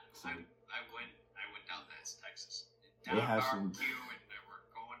have. I went down there to Texas. They have some. Barbecue, and then we're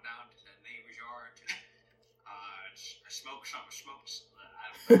going down to the neighbor's yard to smoke some smokes.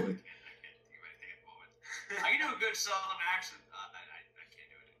 I can't think of anything at the moment. I can do a good Southern accent. I can't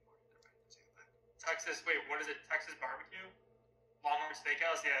do it anymore. Texas, wait, what is it? Texas barbecue? Longhorn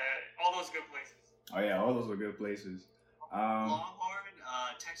Steakhouse? Yeah, all those good places. Oh yeah, all those are good places. Longhorn,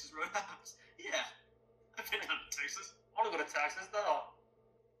 Texas Roadhouse. Yeah, I've been down to Texas. I want to go to Texas though.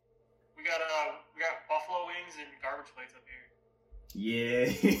 We got buffalo wings and garbage plates up here. Yeah.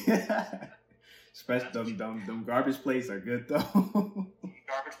 Especially them garbage plates are good though.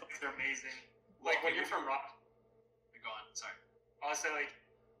 Garbage plates are amazing. Like when you're from Go on, sorry. I was say like,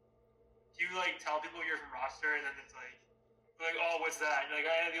 do you like tell people you're from Rochester and then it's like, oh, what's that? And you're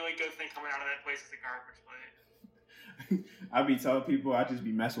like, the only good thing coming out of that place is the garbage plate. I be telling people, I just be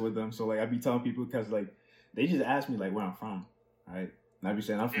messing with them. So like I be telling people because like they just ask me like where I'm from, right? And I be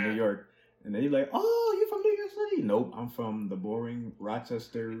saying I'm from New York, and they're like, oh, you from New York City? Nope, I'm from the boring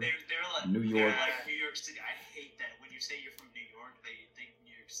Rochester, They're like, New York. They're like New York City. I hate that when you say you're from New York, they think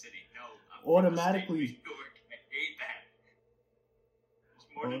New York City. No, I'm Automatically. from New York. I hate that. It's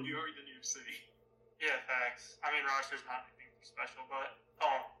more than New York than New York City. Yeah, facts. I mean, Rochester's not anything special, but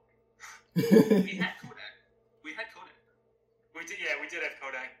We had Kodak. We did have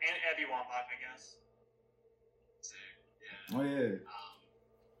Kodak and Abby Wambach, I guess. Sick. Yeah. Oh yeah.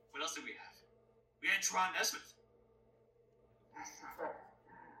 What else did we have? We had JARON NESMITH.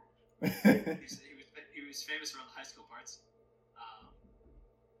 He was famous around the high school parts.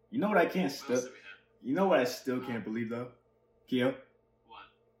 You know what I can't what still. else did we have? You know what I still can't believe though, Keo. What?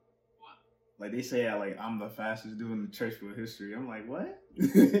 Like they say, I'm the fastest dude in the Churchville history. I'm like, what?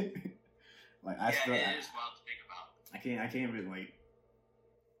 Like I still. It is wild to think about. I can't even like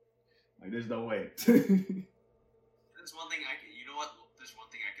there's no way. There's one thing you know what? There's one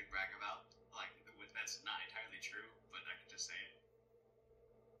thing I could brag about, like that's not entirely true, but I could just say it.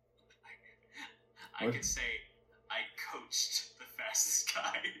 I could say I coached the fastest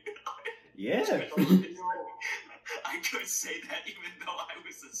guy. Yeah. I could say that even though I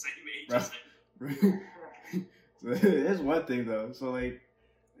was the same age as him. There's one thing though. So like,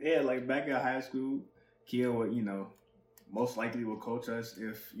 yeah, like back in high school, Keo would, most likely will coach us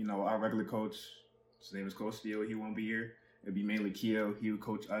if, our regular coach, his name is Coach Steele, he won't be here. It'd be mainly Keo. He would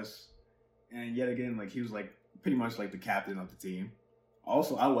coach us. And yet again, like he was like pretty much like the captain of the team.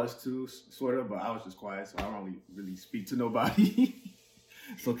 Also, I was too, sort of, but I was just quiet, so I don't really speak to nobody.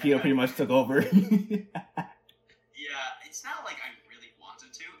 So Keo pretty much took over. Yeah, it's not like I really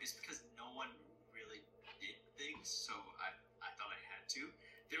wanted to. It's because no one really did things, so I thought I had to.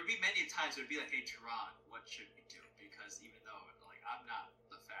 There would be many times it would be like, hey, JARON, what should we do? Because even though like I'm not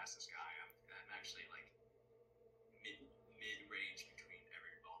the fastest guy, I'm actually like mid-range between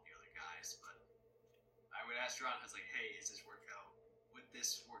all the other guys. But I would ask JARON, I was like, hey, would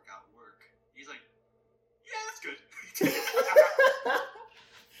this workout work? He's like, yeah, that's good. He's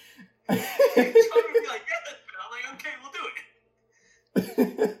trying to be like, yeah, that's good. I'm like, okay, we'll do it.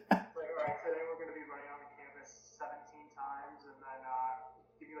 Like, alright, today we're going to be running on campus 17 times and then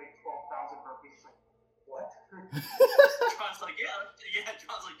give you like 12,000 burpees. Like, what? John's like,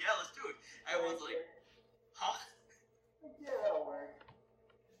 John's like, yeah, let's do it. Everyone's like, huh? Yeah, that'll work.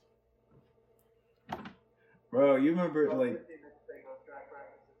 Bro, you remember like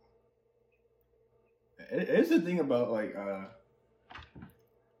it's the thing about like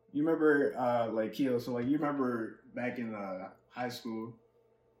you remember like Keo, so like you remember back in high school,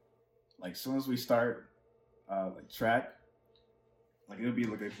 like as soon as we start like track, like it'll be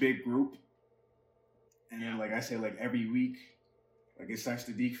like a big group, and then like I say like every week, like it starts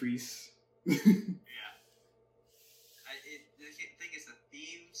to decrease. Yeah. The thing is, the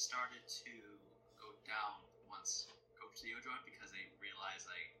theme started to go down once Coach Theo joined because they realized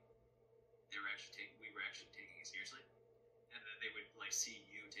like we were actually taking it seriously, and then they would like see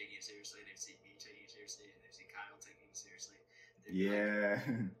you taking it seriously, they'd see me taking it seriously, and they'd see Kyle taking it seriously. Yeah.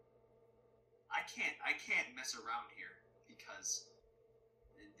 Like, I can't mess around here because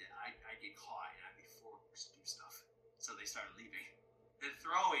I get caught and I'd be forced to do stuff. So they started leaving. Then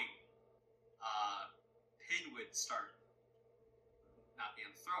throwing, Pin would start not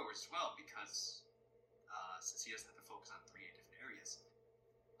being the thrower as well because since he doesn't have to focus on 3 different areas,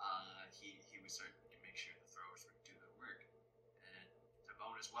 he would start to make sure the throwers would do their work. And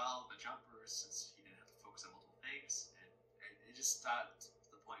Devon as well, the jumpers, since he didn't have to focus on multiple things, and it just stopped to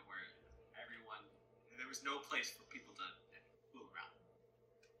the point where there was no place for people to move around.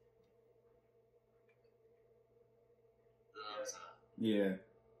 Yeah,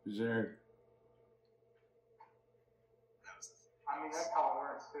 sure. I mean, that's how it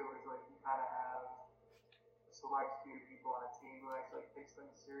works too. Is like you kind of have a select few people on a team who actually takes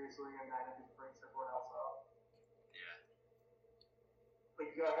things seriously, and then it just brings everyone else up. Yeah.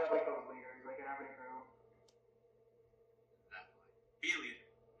 Like you gotta have like those leaders, like in every group. Definitely. Be a leader.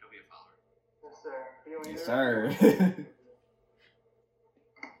 Don't be a follower. Yes, sir. Be a leader. Yes, sir. Yeah.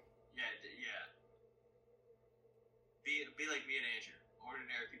 Be like me and Andrew,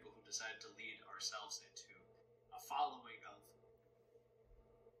 ordinary people who decide to lead ourselves into a following of.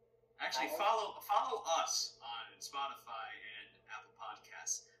 Actually, follow us on Spotify and Apple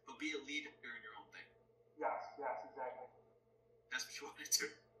Podcasts, but be a leader in your own thing. Yes, exactly. That's what you want to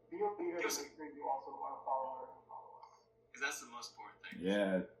do. Be a leader, and make sure you also are a follower and follow us. Because that's the most important thing.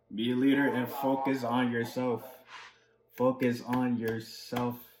 Yeah, be a leader and focus on yourself. Focus on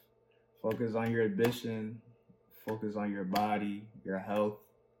yourself. Focus on your ambition. Focus on your body, your health,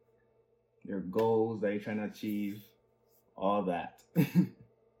 your goals that you're trying to achieve, all that. Yeah,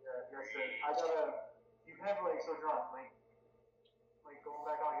 yes, sir. You have like, so John, like going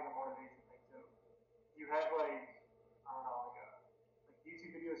back on like the motivation thing too. You have like, I don't know, like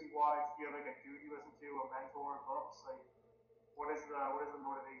YouTube videos you watch. Do you have like a dude you listen to, a mentor, books? Like, what is the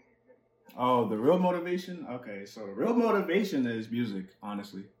motivation? Oh, the real motivation? Okay, so the real motivation is music,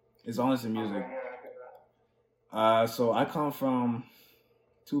 honestly. It's honestly music. Okay, yeah. So I come from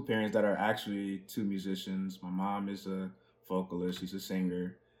 2 parents that are actually 2 musicians. My mom is a vocalist, she's a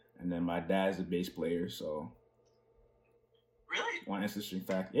singer, and then my dad's a bass player, so. Really? One interesting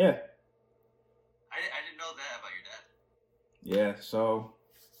fact. Yeah. I didn't know that about your dad. Yeah, so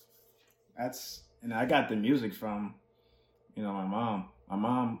and I got the music from, my mom. My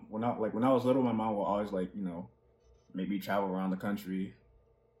mom, when I was little, my mom would always make me travel around the country.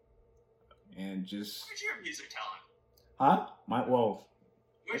 And just. Where's your music talent? Huh?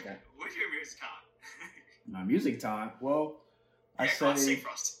 Where's your music talent? My music talent? Well, I say. Sing for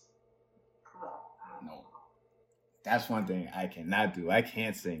us. No. That's one thing I cannot do. I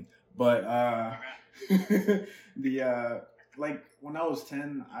can't sing. But like when I was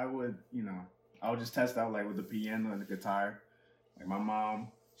 10, I would just test out like with the piano and the guitar. Like my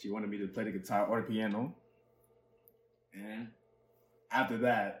mom, she wanted me to play the guitar or the piano. And after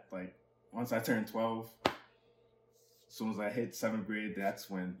that, like once I turned 12, as soon as I hit 7th grade, that's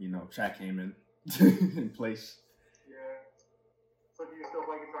when, track came in place. Yeah. So do you still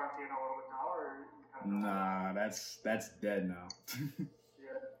play guitar and piano a little bit now, or you kind of Nah, that's dead now.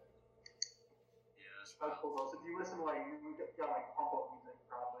 Yeah, that's cool though. So do you listen to you got like pump up music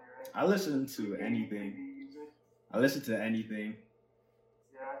probably, right? I listen to anything. I listen to anything.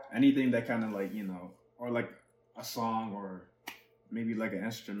 Yeah. Anything that kind of or like a song or maybe like an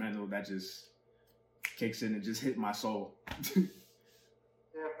instrumental that just kicks in and just hit my soul. Yeah,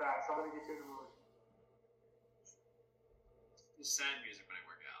 facts. I'm gonna get you in the mood. Just sad music when I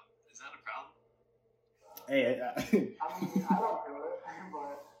work out. Is that a problem? Hey, I mean, I don't do it,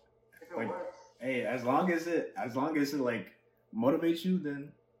 but if it works. Hey, as long as it like motivates you,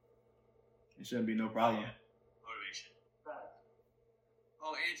 then it shouldn't be no problem. Yeah. Motivation.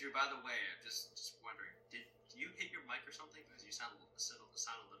 Oh, Andrew, by the way, I'm just wondering, do you hit your mic or something? Because you sound a little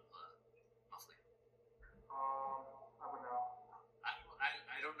muffly. I would know.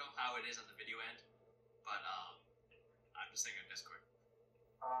 I don't know how it is on the video end, but I'm just thinking of Discord.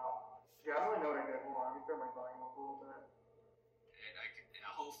 Yeah, I don't really know what I did. Hold on, let me turn my volume up a little bit. And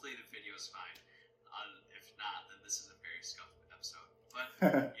hopefully the video is fine. If not, then this is a very scuffed episode. But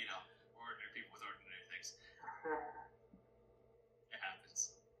ordinary people with ordinary things. It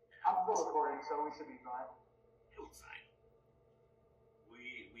happens. I'm still recording, so we should be fine. It'll be fine.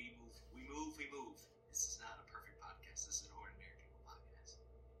 We move. This is not a perfect podcast. This is an ordinary people podcast.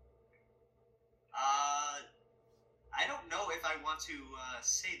 I don't know if if I want to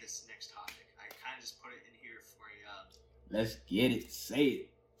say this next topic. I kind of just put it in here for a. Let's get it. Say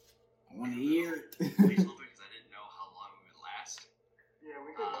it. I want to hear it. Placeholder because I didn't know how long we would last. Yeah,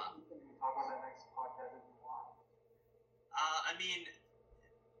 we can talk about that next podcast if you want. I mean,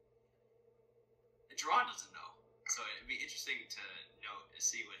 Jaron doesn't know, so it'd be interesting to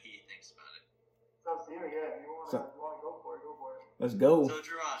see what he thinks about it. So, see you, yeah. If you want to go for it, go for it. Let's go. So,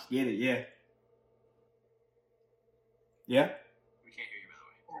 Jaron. Let's get it, yeah. Yeah? We can't hear you, by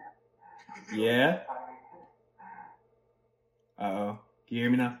the way. Yeah? Uh-oh. Can you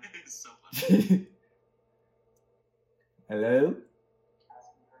hear me now? It's so funny. Hello?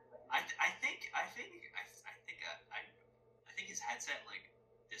 I think his headset like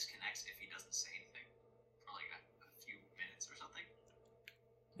disconnects if he doesn't say anything for like a few minutes or something.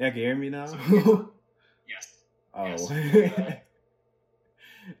 Yeah, can you hear me now? So yes. Oh. Yes.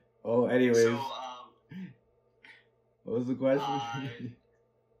 Oh, anyways. So what was the question?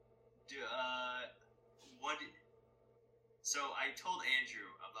 So I told Andrew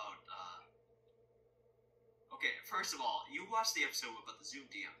about. Okay, first of all, you watched the episode about the Zoom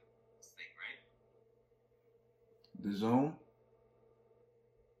DM thing, right? The Zoom?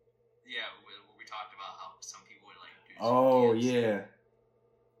 Yeah, we talked about how some people would like do Zoom Oh, DMs. yeah.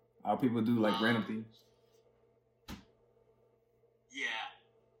 How people do like random things. Yeah.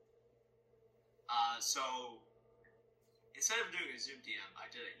 So instead of doing a Zoom DM, I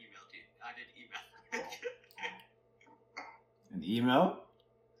did email. An email?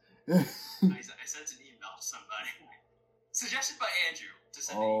 I sent an email to somebody. Suggested by Andrew to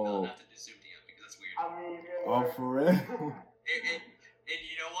send an email, not to do Zoom DM, because that's weird. I mean, Oh, for real? And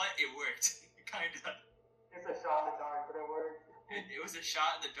you know what? It worked. Kinda. It's a shot in the dark, but it worked. It was a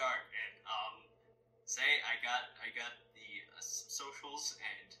shot in the dark, and I got the socials,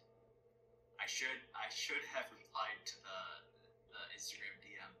 and I should have replied to the Instagram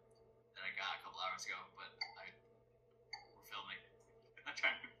DM that I got a couple hours ago, but we're filming. I'm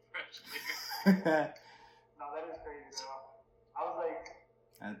trying to be fresh. No, that is crazy though. I was like,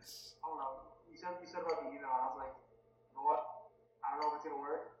 I don't know. You said about the email, and I was like, you know what? I don't know if it's gonna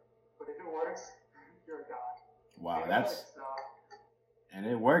work, but if it works, you're a god. Wow, that's. And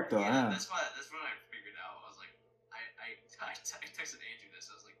it worked though, yeah, huh? That's what I figured out. I was like, I texted Andrew this.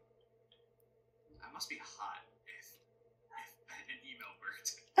 I was like, I must be hot if an email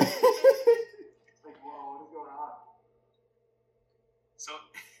worked. It's like, whoa, what is going on? So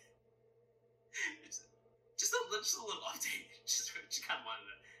it's just a little update. Just kind of wanted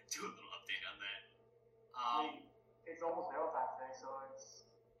to do a little update on that. It's almost Valentine's Day, so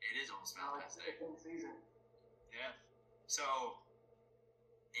it is almost Valentine's Day. It's in season. Yeah. So,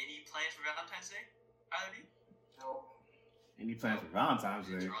 any plans for Valentine's Day, either of you? No. Any plans for Valentine's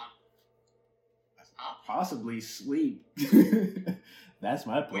Day? Huh? Possibly sleep. That's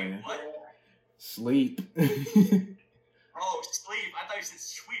my plan. Wait, what? Sleep. Oh, sleep. I thought you said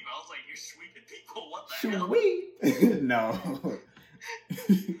sweep. I was like, you're sweeping people? What the hell? Sweep. No.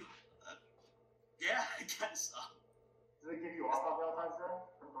 Yeah, I guess so. Does it give you off on Valentine's Day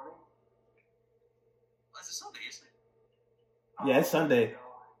for money? It's a Sunday, isn't it? Yeah, it's Sunday.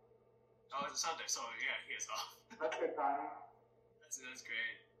 Oh, it's a Sunday, so yeah, he is off. That's good timing. That's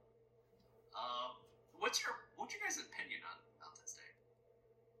great. What's your guys' opinion on Valentine's Day?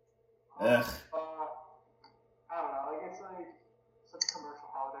 Ugh. I don't know. Like, it's like such a commercial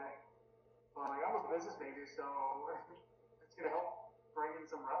holiday. But like, I'm a business major, so it's gonna help bring in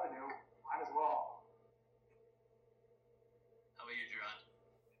some revenue. Might as well. How about you, Jaron?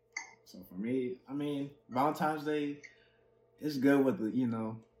 So for me, I mean, Valentine's Day is good with the,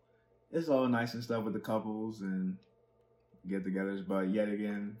 it's all nice and stuff with the couples and get-togethers. But yet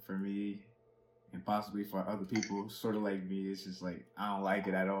again, for me, and possibly for other people, sort of like me, it's just like I don't like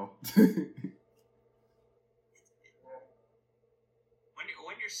it at all.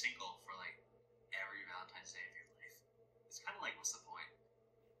 When you're single for like every Valentine's Day of your life, it's kind of like, what's the point?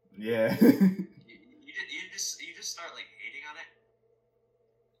 Yeah. you just start like hating on it.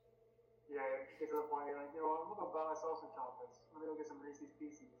 Yeah, you get to the point you're like, I'm gonna go buy myself some chocolates. I'm gonna go get some Reese's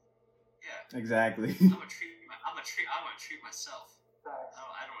Pieces. Yeah. Exactly. I'm gonna treat myself. Facts.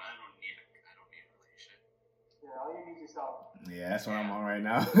 I don't need a relationship. Yeah, all you need is yourself. Yeah, that's what I'm on right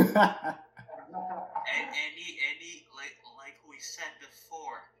now. And any like we said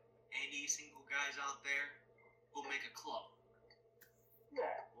before, any single guys out there, we'll make a club.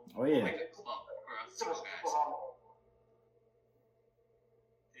 Yeah. Oh yeah. We'll make a club for us single guys.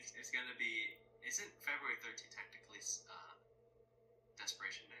 It's gonna be. Isn't February 13th technically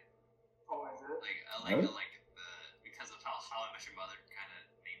Desperation Day? Oh, is it? Like because of how I Met Your Mother kind of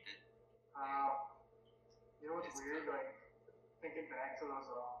named it. You know what's weird? Like, back to those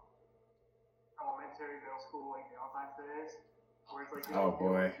elementary, middle school, like Valentine's days, where it's like you Oh,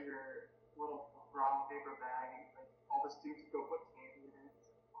 boy. with your little brown paper bag, and like all the students go put candy in it.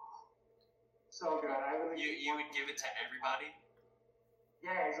 So good. I really. You would give it to everybody.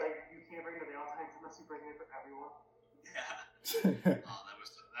 Yeah, it's like you can't bring it to Valentine's unless you bring it for everyone. Yeah. Oh,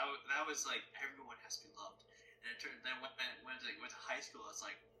 that was like everyone has to be loved. And then when it went to high school, it's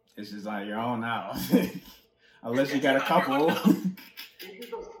like It's just on your own now. Unless you got a couple. They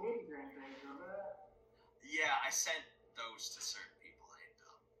did those candy grant things, remember that? yeah, I sent those to certain people. And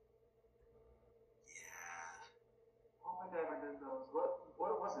yeah, I don't think I ever did those.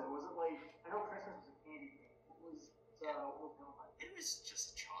 What was it? Was it like I know Christmas was a candy thing. What was Valentine's? it was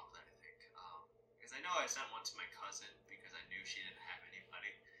just chocolate, I think. Because I know I sent one to my cousin because I knew she didn't have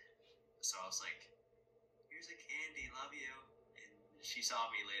anybody. So I was like, "Here's a candy, love you." And she saw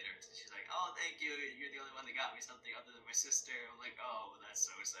me later. So she's like, "Oh, thank you. You're the only one that got me something other than my sister." I'm like, "Oh, that's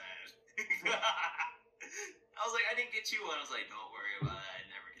so sad." I was like, "I didn't get you one." I was like, "Don't worry about it. I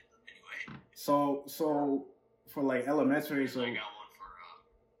never get them anyway." So for like elementary, so I got one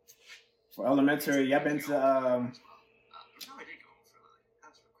for elementary, y'all been to no, I did go home for like that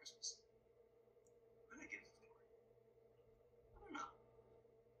was for Christmas. What did I get it for? I don't know.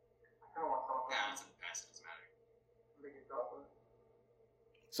 I kind of want to talk Yeah, about it's in the past. It doesn't matter. making chocolate.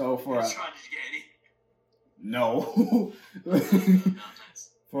 so for Sean, did you get any? no.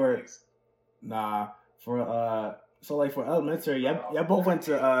 Valentine's. For nah, for so like for elementary, y'all both went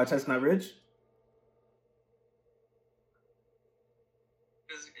to Chestnut Ridge.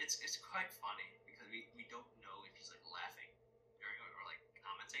 Because it's quite funny because we don't know if he's like laughing during it or like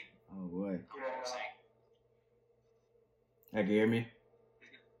commenting Oh boy, on what we're saying. can you hear me?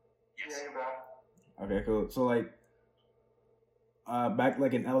 Yes. Yeah, you're back. Okay, cool. So like back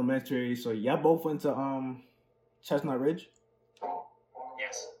like in elementary, so y'all both went to Chestnut Ridge.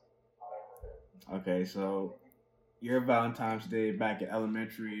 Yes. Okay, so your Valentine's Day back in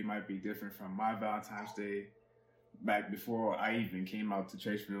elementary might be different from my Valentine's Day back before I even came out to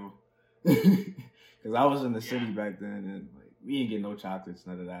Churchville. Because I was in the city back then, and like we didn't get no chocolates,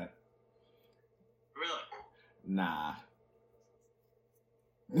 none of that. Really? Nah.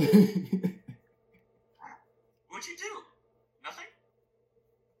 What'd you do? Nothing?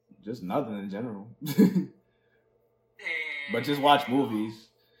 Just nothing in general. Damn. But just watch movies.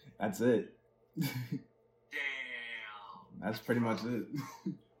 That's it. Damn. That's pretty much it.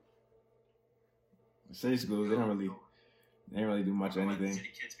 City schools, they don't really do much of Why the anything. city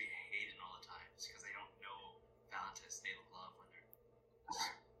kids be hated all the time? It's because they don't know Valentine's Day love when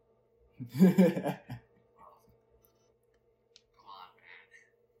they're. Come on, man.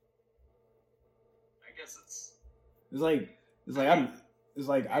 I guess it's. It's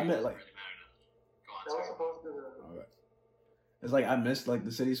like I met like Really matter to go on. That was To. supposed to. it's like I missed like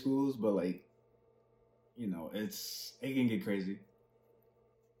the city schools, but like you know it can get crazy.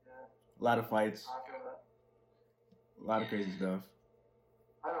 Yeah, A lot of fights, I feel that. a lot of crazy stuff.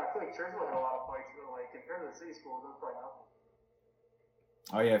 I don't know. I feel like Churchville had a lot of fights, but like compared to the city schools, that's probably nothing.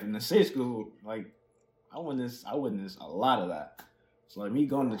 Oh yeah, from the city school, like I witnessed a lot of that. So like me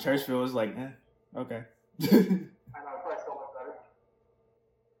going to Churchville is like, okay. I know, it's probably still much better.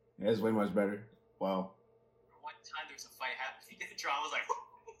 Yeah, it's way much better. Wow. One time there was a fight happening, and John was like,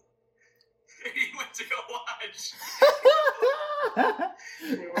 he went to go watch.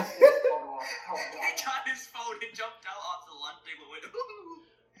 They went to the phone wall. Oh, He God. got his phone and jumped out off the lunch table and went, ooh.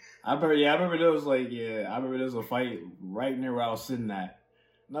 I remember there was like, I remember there was a fight right near where I was sitting at.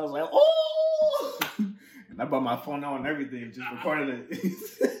 And I was like, oh! And I brought my phone on and everything, just recorded it.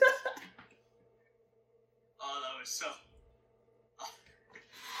 Oh, that was so.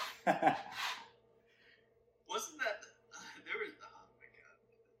 Wasn't that there was? Oh my god,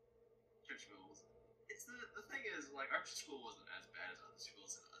 Churchville was. It's the thing is like our school wasn't as bad as other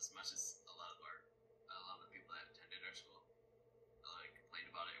schools as much as a lot of the people that attended our school like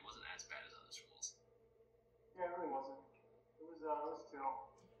complained about it. It wasn't as bad as other schools. Yeah, it really wasn't. It was chill.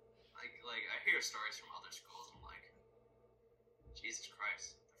 Like I hear stories from other schools and I'm like, Jesus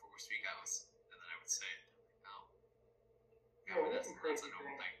Christ, the first week I was, and then I would say, no, Yeah, but it's that's a crazy a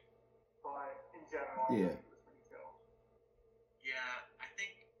normal thing. thing. But in general, Yeah. I think it was pretty chill. Yeah, I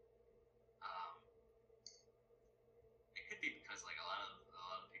think it could be because like a lot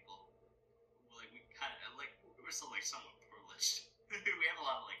of people like we kind of like we're still like somewhat privileged. We have a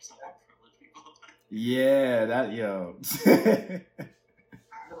lot of like somewhat privileged people. Yeah, that yo.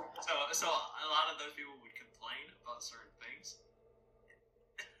 So a lot of those people would complain about certain things.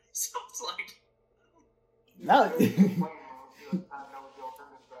 So it's like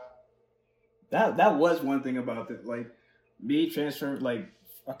that was one thing about it. Like Me transferring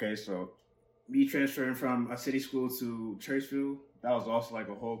me transferring from a city school to Churchville, that was also like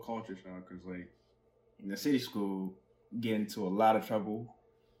a whole culture shock because like in the city school, get into a lot of trouble,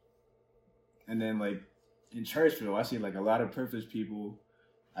 and then like in Churchville, I see like a lot of privileged people.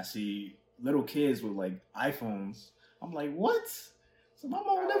 I see little kids with like iPhones. I'm like, what? So my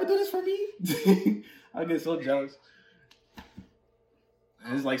mom would never do this for me. I get so jealous.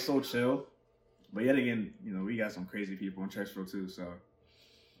 And it's like so chill. But yet again, we got some crazy people in Churchville too, so.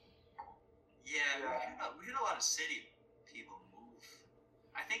 Yeah, we had a lot of city people move.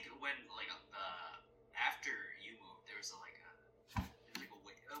 I think when after you moved, there was like a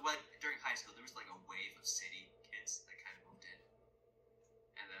wave. During high school, there was like a wave of city kids that kind of moved in,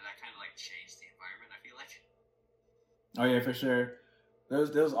 and then that kind of like changed the environment. I feel like. Oh yeah, for sure.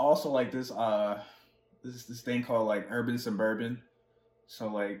 There's also like this thing called like urban suburban. So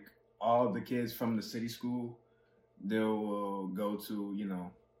like all the kids from the city school, they'll go to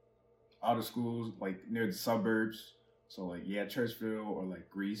all the schools like near the suburbs. So like Churchville or like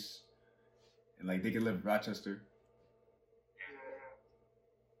Greece, and like they can live in Rochester,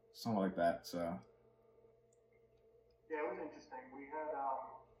 something like that. So yeah, it was interesting. We had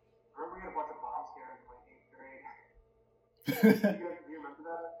remember we had a bunch of bomb scares in like 8th grade. Do you remember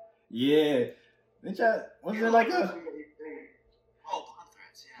that? Yeah, was there like a? Oh, bomb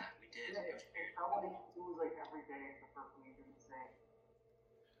threats. Yeah, we did. Yeah, it was like every day the first week. It was insane.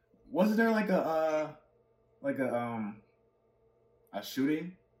 Wasn't there like a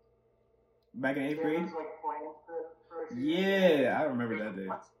shooting back in 8th grade? There was like plans for a shooting. Yeah, I remember that day.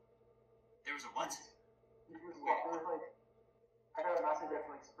 There was a what? There was like I got a message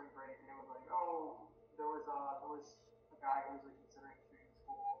after like spring break, and it was like, oh, there was a guy who was like considering shooting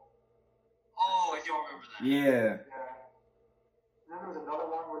school. Oh, I do remember that. Yeah. And then there was another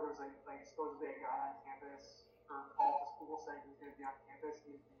one where there was like supposedly a guy on campus or called the school saying he was going to be on campus.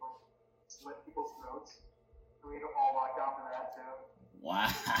 He was going to slit people's throats. So we had to all lock down for that too. Wow.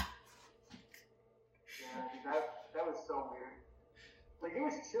 Yeah, dude, that was so weird. Like it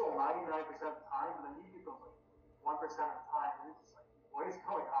was chill 99% of the time, but then you get those like 1% of the time, and it's just like, what is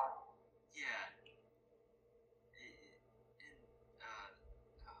going on? Yeah.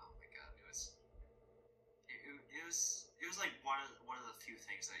 Oh my god, it was like one of the few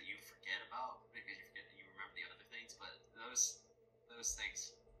things that you forget about because you forget that you remember the other things, but those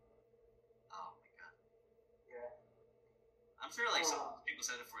things. Oh my god. Yeah. I'm sure like some people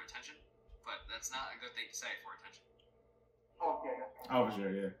said it for attention, but that's not a good thing to say for attention. Oh yeah. Oh, for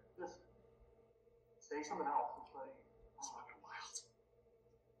sure, yeah. Just say something else. It's like it's fucking wild.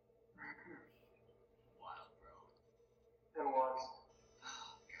 Wild, bro. It was.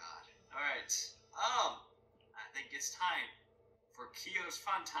 Oh god. All right. I think it's time for Kio's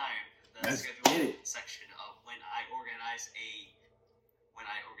Fun Time, the Let's scheduled section of when I organize the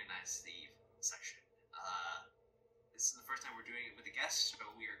section. This is the first time we're doing it with a guest, so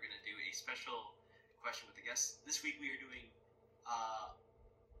we are going to do a special question with the guest. This week we are doing. I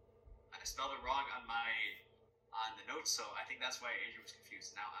spelled it wrong on the notes, so I think that's why Andrew was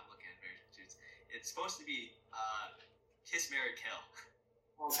confused. Now I'm looking at very confused. It's supposed to be Kiss, Marry, Kill.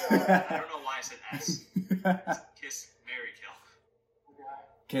 I don't know why I said S. Kiss, Marry, Kill.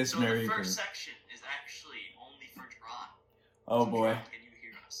 Kiss, so Marry, the Kill. first section is actually only for Jaron. Oh so boy. Jaron, can you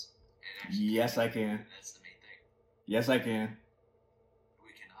hear us? Yes, I can. That's the main thing. Yes, I can.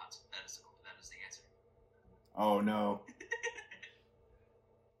 We cannot. That is the answer. Oh no.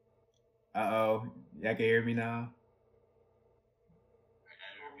 Uh-oh. Y'all can hear me now?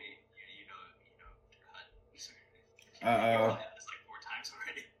 You know, Uh-oh. It's like 4 times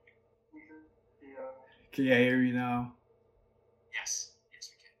already. Can y'all hear me now? Yes, we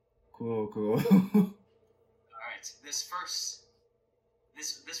can. Cool. Alright, this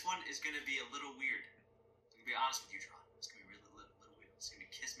one is gonna be a little weird. I'm gonna be honest with you, Tron. It's gonna be really little weird. It's gonna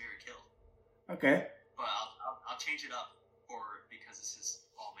be Kiss, Marry, Kill. Okay. But I'll change it up because this is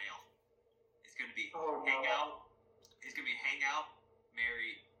all male. It's gonna be hang out. It's gonna be hang out,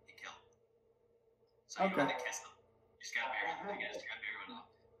 marry, and kill. So you don't have to kiss them. You just gotta marry them. You just gotta marry one off.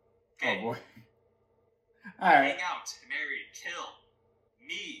 Okay. Oh boy. Alright. Hang out, marry, kill.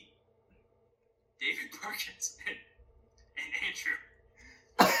 Me, David Perkins, and Andrew.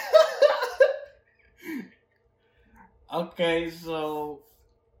 Okay, so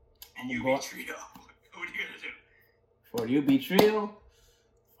And you be trio. What are you gonna do? For you be trio,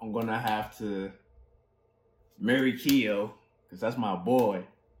 I'm gonna have to marry Keo, because that's my boy.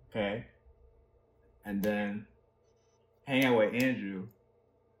 Okay? And then hang out with Andrew.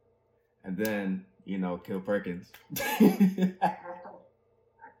 And then, kill Perkins. Yeah, but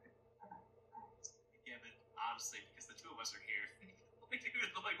honestly, because the two of us are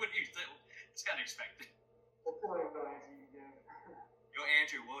It's kind of expected. That's the only real answer you give. Yo,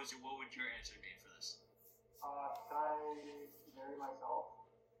 Andrew, what would your answer be for this? Should I marry myself?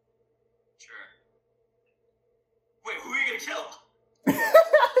 Sure. Wait, who are you gonna kill?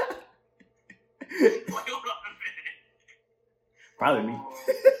 Wait, hold on a minute. Probably me.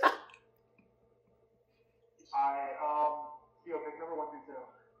 Theo, pick number 1 through 2.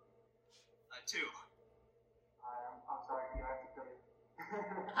 2. I'm sorry, Theo, I have to kill you.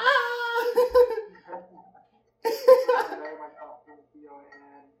 I'm marry myself, Theo,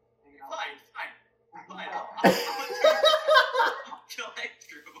 and hanging out. Fine. I'll kill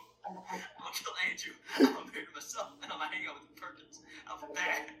Andrew. I'm married to myself, and I'm hanging out with Perkins. How about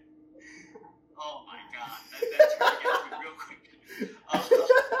that? Oh my god, that's really gets me real quick.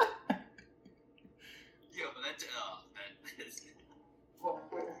 Yo, that is. Well,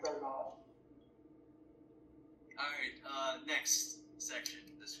 way to start off. Alright, next section.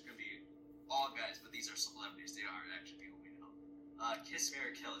 This is gonna be all guys, but these are celebrities. They aren't actually people we know. Kiss,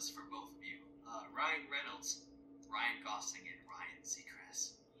 Marry, Kill is for both of you. Ryan Reynolds, Ryan Gosling, and Ryan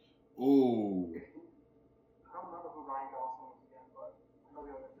Seacrest. Ooh. I don't remember who Ryan Gosling was again, but I know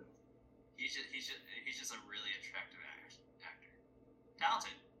the other two. He's just a really attractive actor.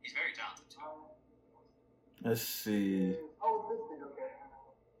 Talented. He's very talented too. Let's see. Oh, this thing, okay.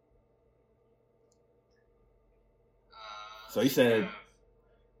 So you said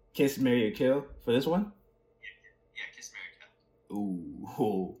Kiss, Marry, or Kill for this one? Yeah, Kiss, Marry, Kill. Ooh.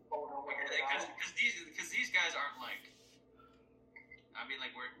 Because these guys aren't like. I mean,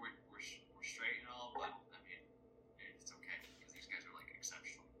 like we're straight and all, but I mean, it's okay because these guys are like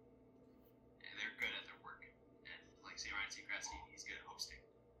exceptional. And they're good at their work. And like, see, Ryan Seacrest, he's good at hosting.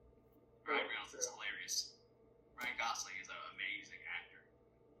 Ryan Reynolds is hilarious. Ryan Gosling is an amazing actor.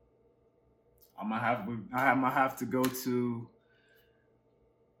 I might have to go to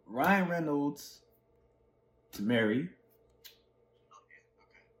Ryan Reynolds to marry. Okay.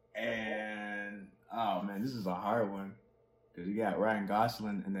 And oh man, this is a hard one because you got Ryan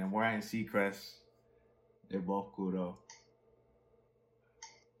Gosling and then Ryan Seacrest. They're both cool though.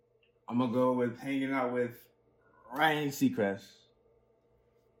 I'm gonna go with hanging out with Ryan Seacrest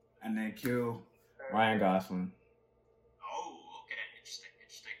and then kill Ryan Gosling. Oh, okay, interesting.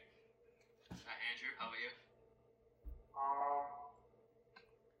 Andrew, how about you?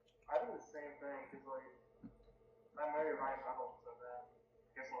 I do the same thing because like I married Ryan Reynolds, so then I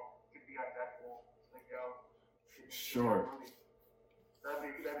guess could be on Deadpool. Like Sure. That'd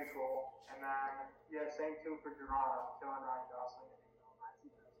be cool. And then yeah, same too for JARON. I'm killing Ryan Gosling and Ryan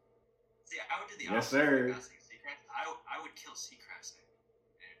Seacrest. See, I would do the Yes, opposite. sir. Gosling, Seacrest. I would kill Seacrest and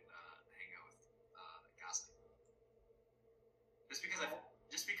hang out with Gosling. Just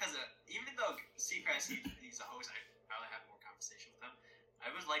because even though Seacrest he's a host, I'd probably have more conversation with him. I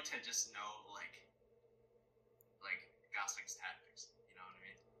would like to just know like Gosling's tactics. You know what I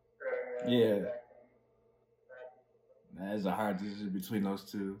mean? Yeah. That is a hard decision between those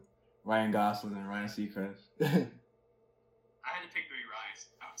two, Ryan Gosling and Ryan Seacrest. I had to pick 3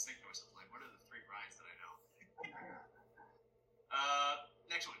 Ryans. I was thinking to myself, like, what are the 3 Ryans that I know?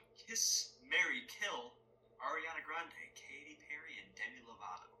 Next one. Kiss, Marry, Kill, Ariana Grande, Katy Perry, and Demi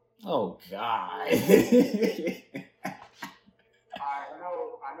Lovato. Oh God. I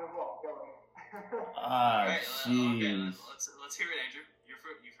know who I'm killing. Alright, jeez. okay, let's hear it, Andrew. You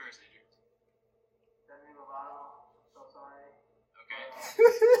first, Andrew. Demi Lovato, so sorry. Okay. I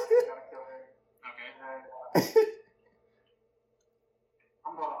gotta kill her. Okay. And then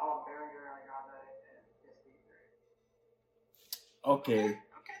I'm gonna marry Ariana Grande and kiss Katy Perry.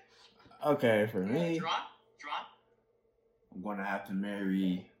 Okay, for me, Dron? I'm gonna have to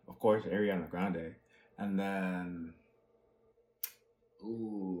marry, of course, Ariana Grande, and then,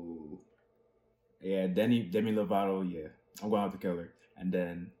 Demi Lovato. Yeah, I'm gonna have to kill her, and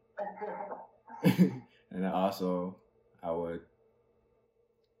then, and then also I would,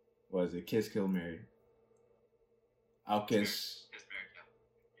 Kiss, Kill, Marry. I'll kiss. Kiss, Marry, Kill.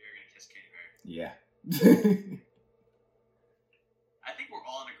 You're gonna kiss Katy Perry. Yeah. I think we're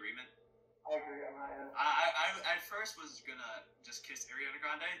all in agreement. I agree. I at first was gonna just kiss Ariana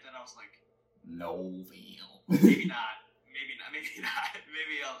Grande, then I was like, No, maybe not. Maybe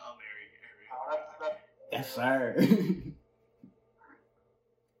I'll marry Ariana. Yes, sir.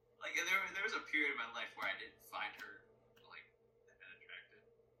 Like there was a period in my life where I didn't find her like that attractive.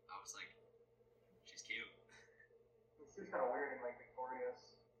 I was like, she's cute. She's kind of weird and like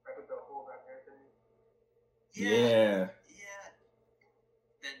victorious, right with the whole red hair thing. Yeah.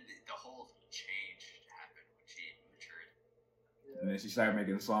 Then the whole change happened when she matured. And then she started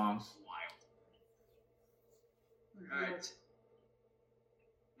making songs. Wild. Alright.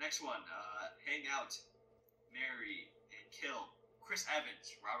 Next one. hang out, marry, and kill Chris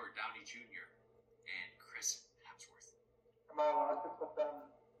Evans, Robert Downey Jr., and Chris Hemsworth. Am I allowed to put them?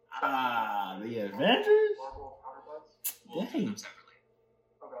 The Avengers? Marvel counterparts? We'll do them separately.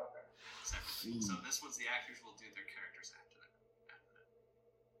 Okay. Separately. So this one's the actors. We'll do their characters after that.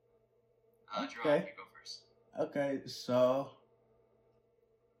 Jerome, you go first. Okay, so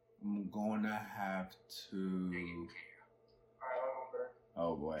I'm gonna have to. Alright, I'll go first.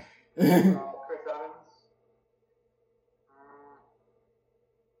 Oh boy. Chris Evans.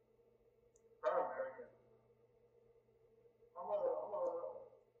 Probably American.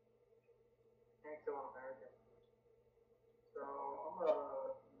 Can't kill an American. So I'm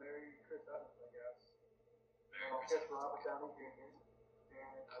gonna marry Chris Evans, I guess. I'll kiss Robert Downey Jr.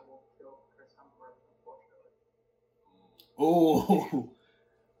 and I will kill Chris Hemsworth, unfortunately. Ooh.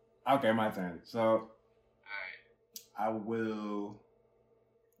 Okay, my turn. So, alright. I will.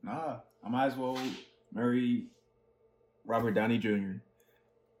 I might as well marry Robert Downey Jr.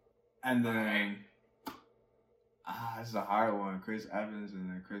 And then, this is a hard one. Chris Evans and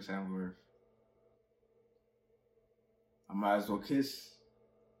then Chris Hemsworth. I might as well kiss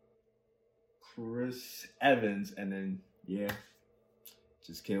Chris Evans and then,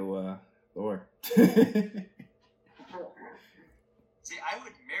 just kill Thor. See, I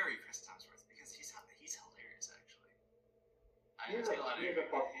would marry Chris Hemsworth because he's hilarious, actually. He's hilarious.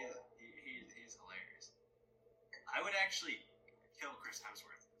 I would actually kill Chris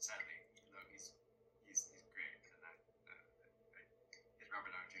Hemsworth, sadly, even though he's great. And I get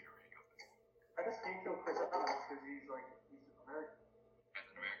Robert Downey Jr. ready to go. I just can't kill Chris Evans because he's American.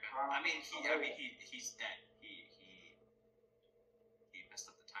 Captain America. He's dead. He messed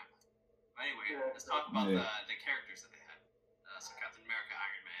up the timeline. But anyway, let's talk about the characters that they had. So Captain America,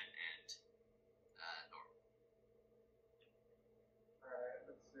 Iron Man, and Thor. Alright,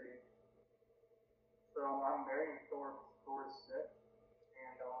 let's see. So I'm marrying Thor. Thor's sick.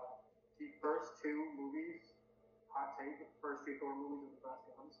 And the first two movies, hot take, the first two Thor movies are the best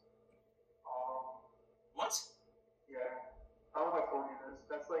ones. What? Yeah. I don't know if I told you this.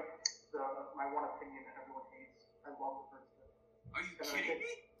 That's like my one opinion that everyone hates. I love the first two. Are you kidding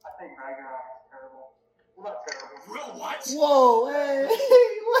me? I think Ragnarok is terrible. Well, not terrible. Real what? Whoa, hey,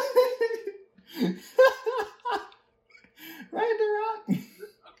 Ragnarok.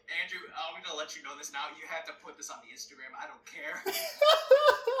 Okay, Andrew, I'm gonna let you know this now. You have to put this on the Instagram. I don't care.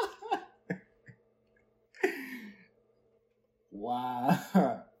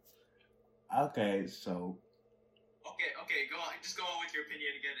 Wow. Okay, so. Okay, go on. Just go on with your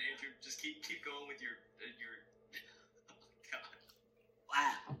opinion again, Andrew. Just keep going with your. Oh my god.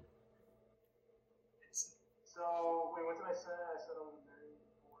 Wow. So wait, what did I say? I said I was married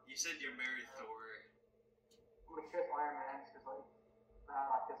Thor. You said you're married Thor. I'm gonna kiss Iron Man because I'm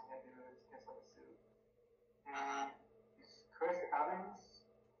not kissing a dude. It's kiss like a suit. And Chris Evans.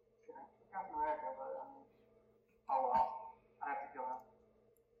 I think Captain America, but oh well, I have to kill him.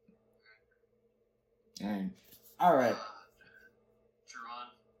 Dang. All right.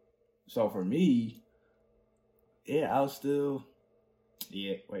 Jaron. So for me, I'll still.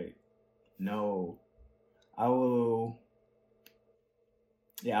 Wait. No. I will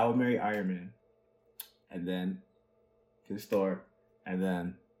marry Iron Man. And then kiss Thor. And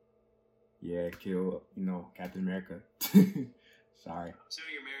then, kill, Captain America. Sorry. So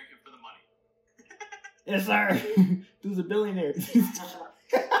you're marrying him for the money. Yes, sir. Dude's a billionaire.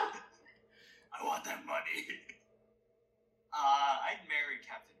 I want that money. I'd marry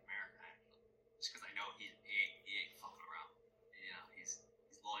Captain America, actually. Just because I know he ain't fucking around. He's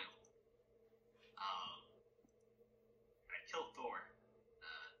loyal. I'd kill Thor.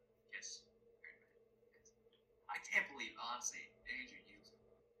 Yes. I can't believe, honestly, Andrew,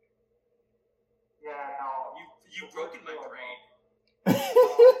 Yeah, no. You've broken my brain.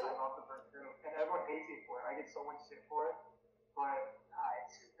 I love the first two. And everyone hates me for it. I get so much shit for it. But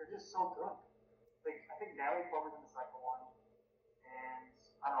they're just so good. Like, I think Natalie Portman's in the second one. And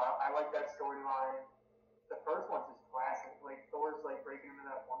I don't know, I like that storyline. The first one's just classic. Like, Thor's like breaking into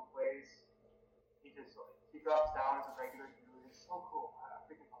that one place. He drops down as a regular dude. It's so cool. I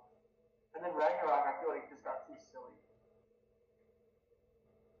freaking love it. And then Ragnarok, I feel like just got too silly.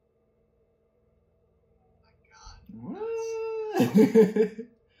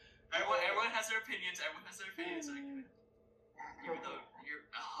 Everyone has their opinions. Even though you're,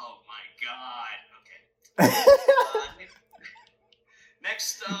 oh my god. Okay.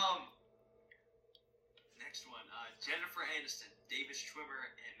 Next one. Jennifer Aniston, David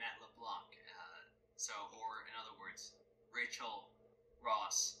Schwimmer, and Matt LeBlanc. Or in other words, Rachel,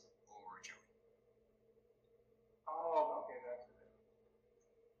 Ross, or Joey. Oh, okay, that's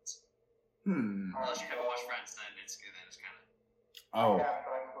it. Unless you haven't watched Friends, then it's good. Then it's kind of. Oh. Yeah,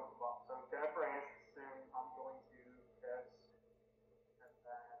 but I can look them up. So Jennifer Aniston, I'm going to guess, and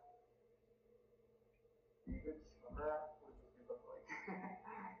then David Schwimmer. What does he look like?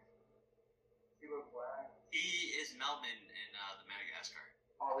 He looks black. He is Melman in the Madagascar.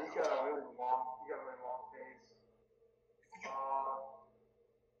 Oh, he's got a really long face.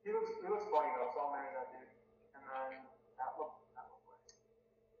 He looks funny though, so I'll marry that dude. And then that look like.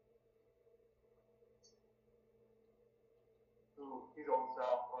 Ooh, he's old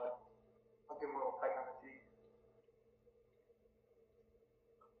style, but I'll give him a little peck on the cheek.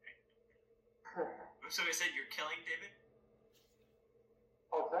 So I said you're killing David?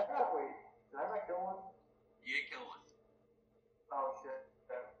 Oh, did I not kill one? You didn't kill one. Oh shit.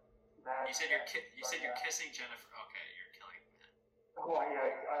 You said you're kissing Jennifer. Okay, you're killing Matt. Oh yeah,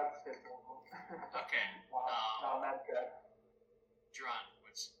 I was kissing one. Okay. No, Matt's good. Jaron,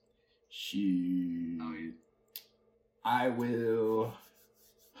 what's? Shoot. Oh yeah. I will.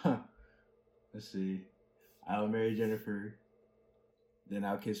 Let's see. I'll marry Jennifer. Then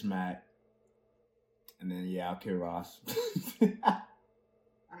I'll kiss Matt. And then I'll kill Ross. I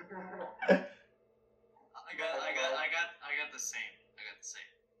got the same.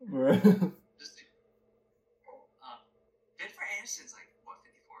 Just Jennifer Aniston's like what,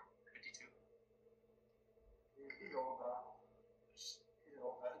 54, 52? He's old,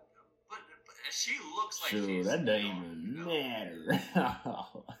 But she looks like Shoot, she's. that doesn't even matter.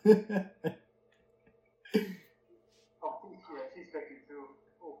 Oh, she's 52.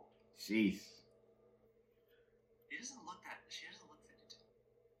 Oh. Jeez. She doesn't look 52. She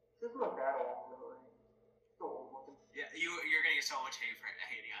doesn't look that old, really. Still old looking. Yeah, you're gonna get so much hate for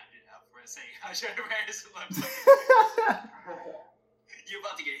hating on it for saying how Jennifer Aniston looks like. You're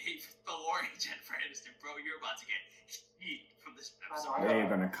about to get hate for Thor and Jennifer Aniston, bro. You're about to get heat from this episode. They're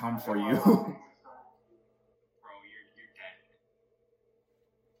gonna come for you. Bro, you're dead.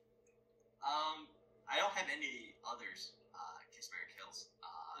 I don't have any others. Kiss, Marry, Kills.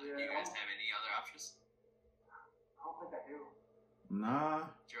 Do you guys have any other options? I don't think I do.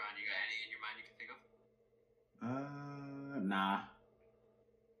 Nah. Jaron, you got any in your mind you can think of? Nah.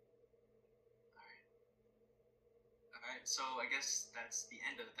 Alright, so I guess that's the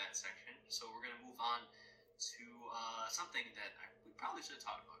end of that section. So we're gonna move on to something that we probably should have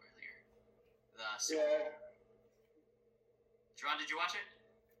talked about earlier. The Super Bowl. Jaron, did you watch it?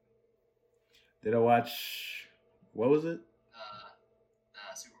 Did I watch? What was it?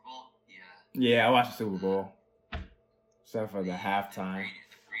 Super Bowl? Yeah. Yeah, I watched the Super Bowl. Except for the halftime.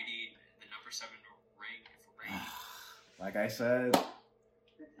 The Brady, the number 7 ring for Brady. Like I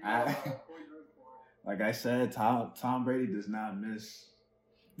said, Tom Brady does not miss.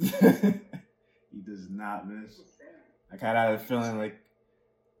 He does not miss. I kind of had a feeling like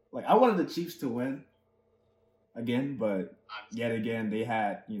I wanted the Chiefs to win again, but yet again they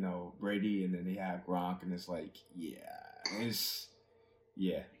had Brady and then they had Gronk, and it's like You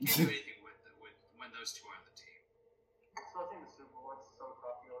can't do anything with when those two are on the team. Especially in the Super Bowl, it's so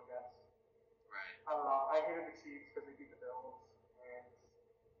tough to go against. Right. I hated the Chiefs because they beat the Bills, and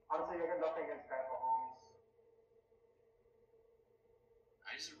honestly, I got nothing against Pat Mahomes.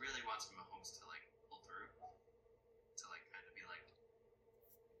 I just really want some Mahomes to pull through, to kind of be like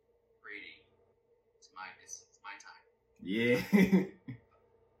Brady. It's my time. Yeah.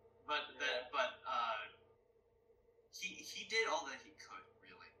 But he did all that he could,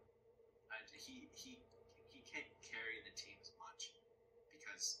 really. He can't carry the team as much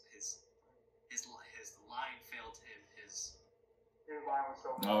because his line failed him. His line was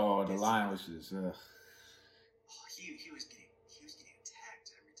so bad. Oh, the line was just. He was getting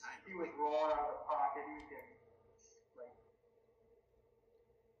attacked every time. He was rolling out of the pocket. He was getting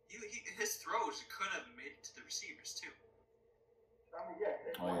his throws could have made it to the receivers too. I mean, yeah,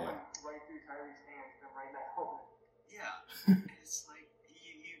 it went right through Tyree's hands and right now. Yeah, it's like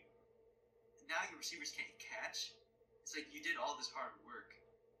you now your receivers can't catch. It's like you did all this hard work,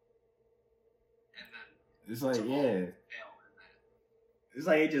 and then It's like fail, and then it's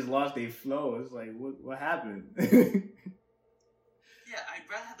like they just lost their flow. It's like what happened? yeah, I'd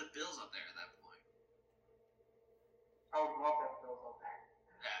rather have the Bills up there at that point. I would love that Bills up there.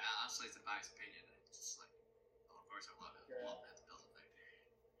 Yeah, honestly, it's a biased opinion. It's just like, of course, I love to have the Bills up there.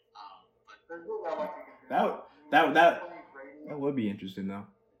 But there's really not much you can do. That would be interesting though.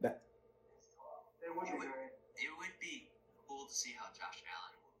 It would be great. It would be cool to see how Josh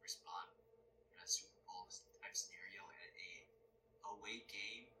Allen would respond in a Super Bowl type scenario at a away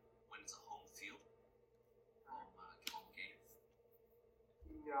game when it's a home field, home game.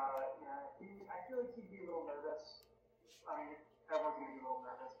 I feel like he'd be a little nervous. I mean, everyone's gonna be a little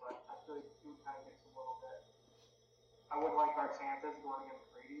nervous, but I feel feel like he would kind of get a little bit. I wouldn't like our chances going against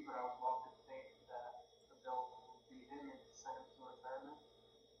Brady, but I would love to think that the Bills will beat him and send him to retirement.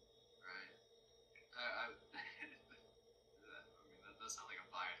 Right. I mean, that does sound like a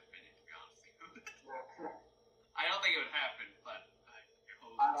biased opinion, to be honest with you. Yeah. I don't think it would happen, but I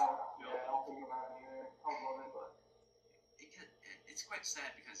hope. I don't think it would happen either. I would love it, but it's quite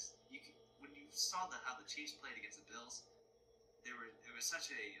sad because when you saw how the Chiefs played against the Bills, it was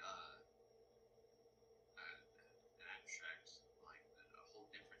such an abstract, like a whole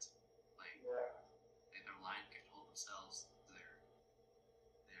difference. Like their line could hold themselves.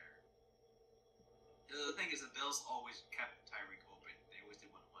 The thing is, the Bills always kept Tyreek open. They always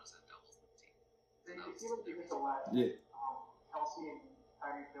did one ones that doubles the team. It seems like they just let Kelsey and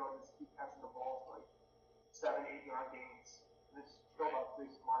Tyreek Hill just keep catching the ball for like 7-8 yard gains. And it's still about 3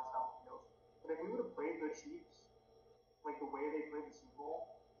 smarts down the field. But if we would have played the Chiefs like the way they played the Super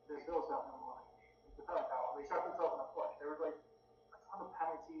Bowl, the Bills definitely won. Without a doubt, they shot themselves in the foot. There was like a ton of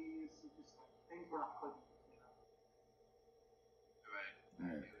penalties. Just like, things were not clicking.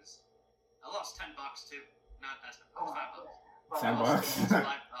 Right. It was. I lost $10 too. Not that's $5. $10. $5.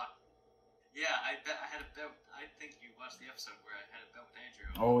 Yeah, I had a bet. I think you watched the episode where I had a bet with Andrew.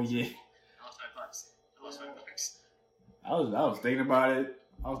 Oh yeah. I lost $5. I lost $5. I was thinking about it.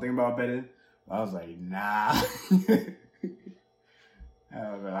 I was thinking about betting. I was like, nah. I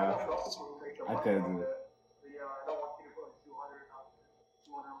couldn't do it. I don't want you to put like 200 on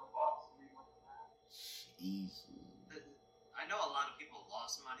the box. Jesus. I know a lot of people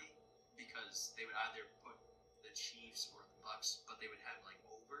lost money because they would either put the Chiefs or the Bucks, but they would have like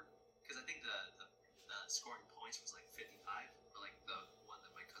over. Because I think the scoring points was like 55, or like the one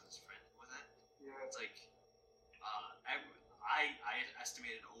that my cousin's friend was at. Yeah. It's like I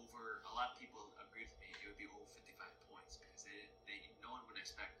estimated over. A lot of people agreed with me. It would be over 55 points because no one would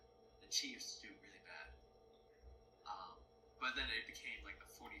expect the Chiefs to do really bad. But then it became like a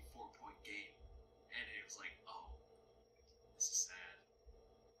 44-point game, and it was like, oh, this is sad.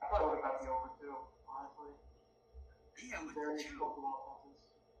 I thought it would have got the over too, honestly. Yeah, with two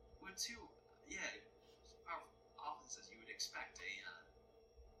offenses, you would expect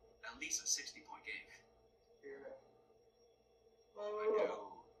at least a 60-point game. Yeah. You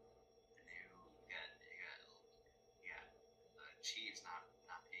got the Chiefs not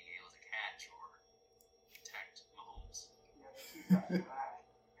being able to catch or protect Mahomes. Yeah, the Chiefs got the back.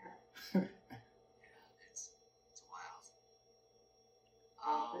 Yeah, it's wild.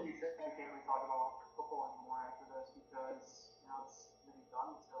 You can't really talk about football anymore after this because it's going to be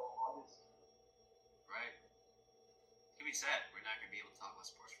done until August. Right. It's gonna be sad. We're not gonna be able to talk about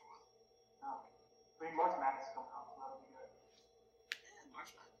sports for a while. No. I mean, March Madness is coming up, so that'll be good. Yeah,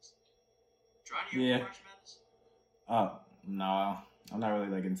 March Madness. John, you March Madness? No. I'm not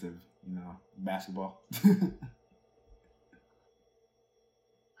really like into, basketball. I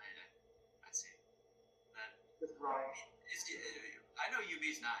see. Just right. I know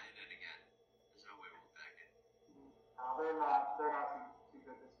UV's not in it again. There's no way we'll be back in. They're not too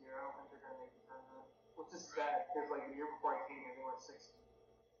good this year. I don't think they're going to make the tournament. Which is sad, because like the year before I came in, they were 16.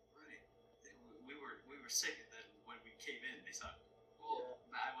 Right. We were sick, and then when we came in, they sucked. Well,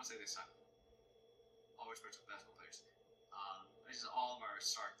 I won't say they sucked. All respect to basketball players. Just all of our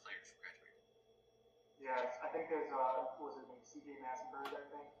star players graduated. Yeah, I think there's was it like CJ Massenberg, I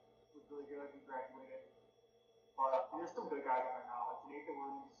think, was really good. He graduated. But there's some good guys in there now. Like Nathan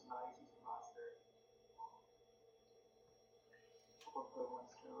Williams is nice. He's from Monster. A couple of good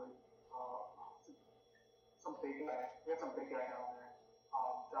ones too. Like, some big guy. We have some big guy down there.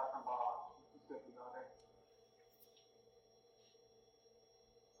 Josh from he's good to go there.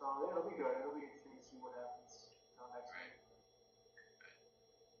 So it'll be good. It'll be interesting to see what happens next week.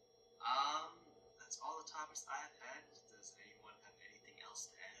 That's all the topics I have had. Does anyone have anything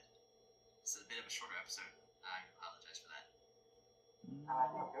else to add? This is a bit of a shorter episode. I apologize for that. I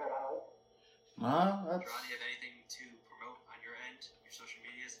think good. I like it. Ron, do you have anything to promote on your end, your social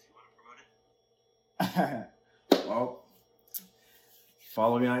medias, if you want to promote it? Well,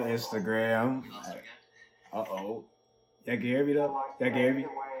 follow me on Instagram. We lost it again. Uh-oh. Y'all can hear me though? Y'all can hear me?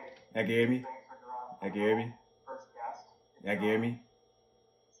 Y'all can hear me? Y'all can hear me? First guest. Y'all can hear me?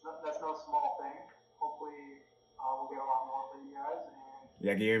 That's no small thing. Hopefully, we'll get a lot more for you guys, and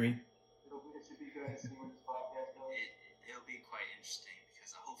Y'all can hear me? it should be good to see where this podcast goes. It'll be quite interesting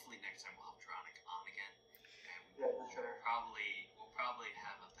because hopefully next time we'll have Dronic on again. And Yeah, for sure. We'll probably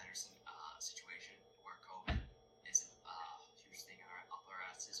have a better situation where COVID isn't a huge thing up our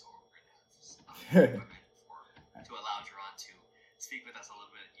asses, or we're gonna have equipment to allow Jaron to speak with us a little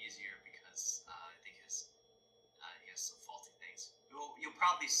bit easier because I think he has some faulty things. You'll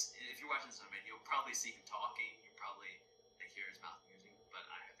probably, if you're watching Summit, you'll probably see him talking. You'll probably hear his mouth moving, but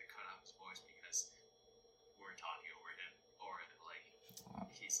I have to cut out his voice because we're talking over him, or like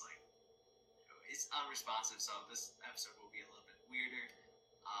he's like, it's unresponsive. So this episode will be a little bit weirder.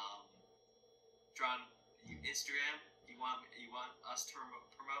 John, Instagram. You want us to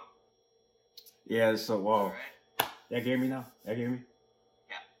promote? Yeah. So whoa. All right. Y'all hear me now? Y'all hear me?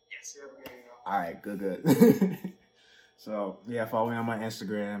 Yeah. Yes. All right. Good. So yeah, follow me on my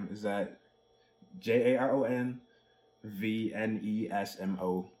Instagram. Is that JARONVNESMO,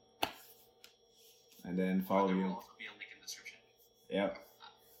 and then follow There me. will also be a link in the description. Yep.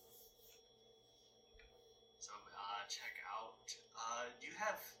 So check out. You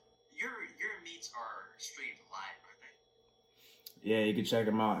have your meets are streamed live, aren't they? Yeah, you can check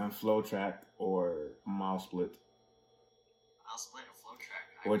them out on Flow Track or Mile Split. I'll split a flow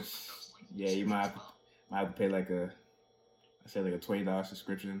track. Which, yeah, you might have to pay like a $20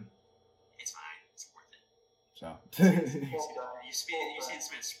 subscription. It's fine. It's worth it. So. You see the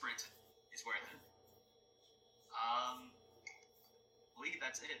Smith sprint. It's worth it. I believe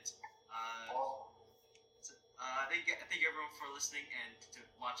that's it. Thank you everyone for listening and to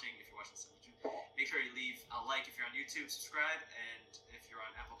watching. If you're watching this on YouTube, make sure you leave a like if you're on YouTube, subscribe, and if you're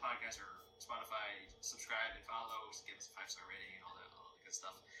on Apple Podcasts or Spotify, subscribe and follow. Just give us a 5-star rating and all the good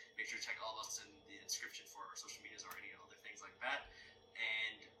stuff. Make sure to check all of us in the description for our social medias or any other things like that.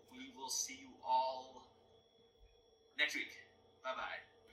 And we will see you all next week.